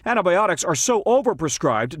concern? Antibiotics are so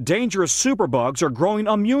overprescribed, dangerous superbugs are growing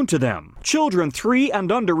immune to them. Children 3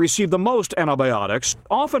 and under receive the most antibiotics,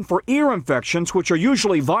 often for ear infections, which are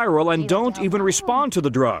usually viral and don't even respond to the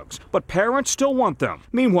drugs. But parents still want them.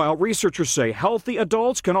 Meanwhile, researchers say healthy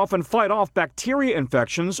adults can often fight off bacteria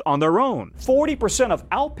infections on their own. 40% of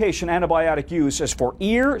outpatient antibiotic use is for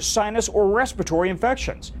ear, sinus, or respiratory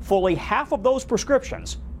infections. Fully half of those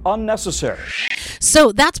prescriptions unnecessary.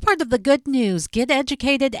 So that's part of the good news. Get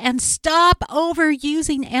educated and stop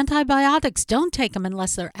overusing antibiotics. Don't take them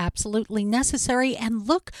unless they're absolutely necessary, and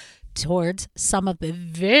look towards some of the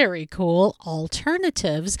very cool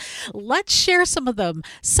alternatives. Let's share some of them.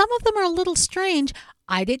 Some of them are a little strange.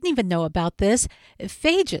 I didn't even know about this.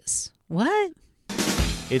 Phages. What?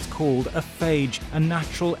 It's called a phage, a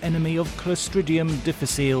natural enemy of Clostridium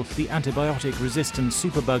difficile, the antibiotic-resistant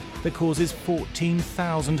superbug that causes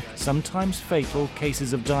 14,000, sometimes fatal,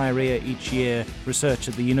 cases of diarrhea each year. Research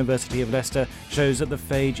at the University of Leicester shows that the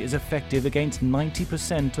phage is effective against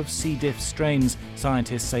 90% of C. diff strains.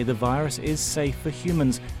 Scientists say the virus is safe for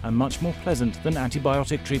humans and much more pleasant than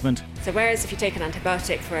antibiotic treatment. So whereas if you take an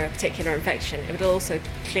antibiotic for a particular infection, it would also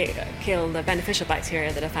kill the beneficial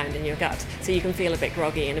bacteria that are found in your gut. So you can feel a bit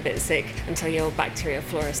groggy and a bit sick until your bacterial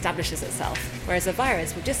flora establishes itself. Whereas a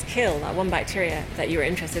virus will just kill that one bacteria that you were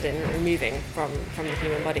interested in removing from the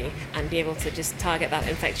human body and be able to just target that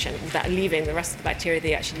infection without leaving the rest of the bacteria that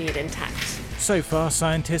you actually need intact. So far,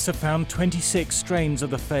 scientists have found 26 strains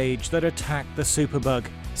of the phage that attack the superbug.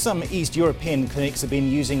 Some East European clinics have been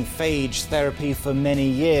using phage therapy for many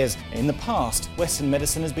years. In the past, Western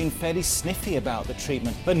medicine has been fairly sniffy about the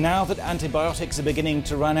treatment. But now that antibiotics are beginning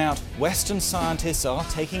to run out, Western scientists are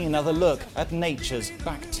taking another look at nature's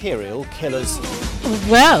bacterial killers.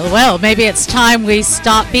 Well, maybe it's time we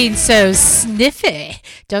stop being so sniffy,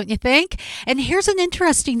 don't you think? And here's an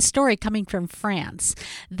interesting story coming from France.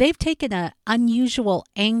 They've taken an unusual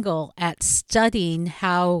angle at studying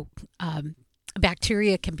how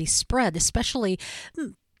bacteria can be spread, especially,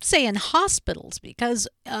 say, in hospitals, because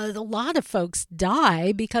a lot of folks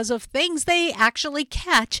die because of things they actually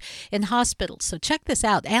catch in hospitals. So check this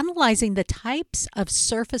out. Analyzing the types of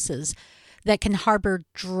surfaces that can harbor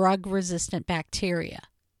drug-resistant bacteria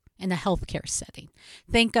in a healthcare setting.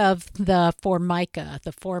 Think of the formica,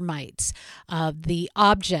 the formites, the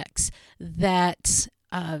objects that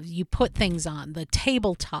you put things on, the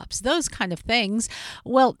tabletops, those kind of things.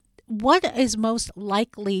 Well, what is most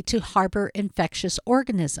likely to harbor infectious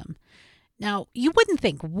organism? Now, you wouldn't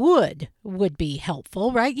think wood would be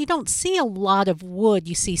helpful, right? You don't see a lot of wood.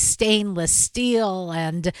 You see stainless steel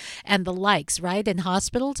and the likes, right, in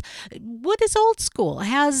hospitals. Wood is old school,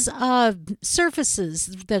 has surfaces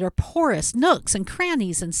that are porous, nooks and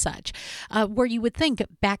crannies and such, where you would think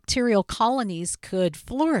bacterial colonies could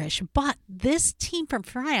flourish. But this team from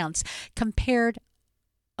France compared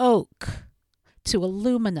oak to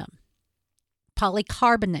aluminum,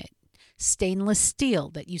 polycarbonate, stainless steel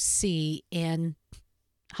that you see in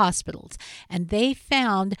hospitals. And they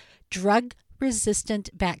found drug-resistant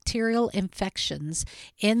bacterial infections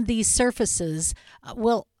in these surfaces.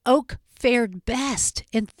 Well, oak fared best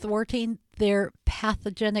in thwarting their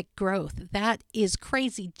pathogenic growth. That is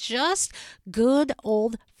crazy. Just good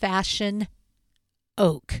old-fashioned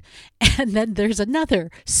oak. And then there's another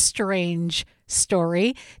strange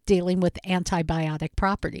story dealing with antibiotic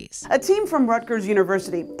properties. A team from Rutgers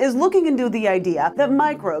University is looking into the idea that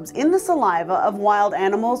microbes in the saliva of wild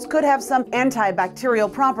animals could have some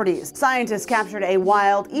antibacterial properties. Scientists captured a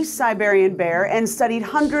wild East Siberian bear and studied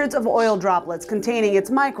hundreds of oil droplets containing its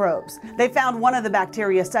microbes. They found one of the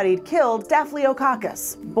bacteria studied killed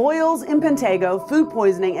Staphylococcus. Boils, impetigo, food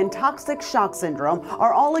poisoning, and toxic shock syndrome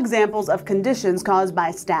are all examples of conditions caused by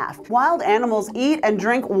staph. Wild animals eat and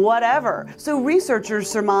drink whatever, so researchers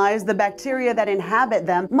surmise the bacteria that inhabit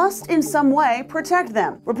them must in some way protect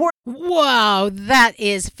them. Wow, that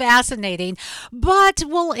is fascinating. But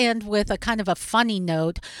we'll end with a kind of a funny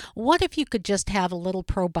note. What if you could just have a little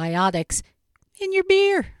probiotics in your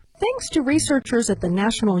beer? Thanks to researchers at the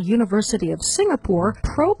National University of Singapore,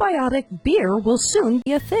 probiotic beer will soon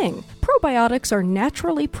be a thing. Probiotics are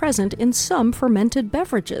naturally present in some fermented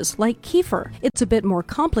beverages, like kefir. It's a bit more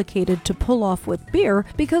complicated to pull off with beer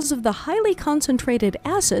because of the highly concentrated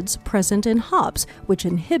acids present in hops, which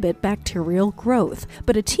inhibit bacterial growth.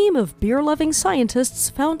 But a team of beer-loving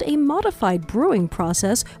scientists found a modified brewing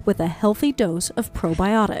process with a healthy dose of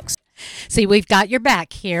probiotics. See, we've got your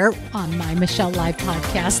back here on My Michelle Live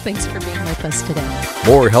podcast. Thanks for being with us today.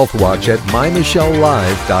 More Health Watch at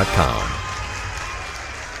mymichellelive.com.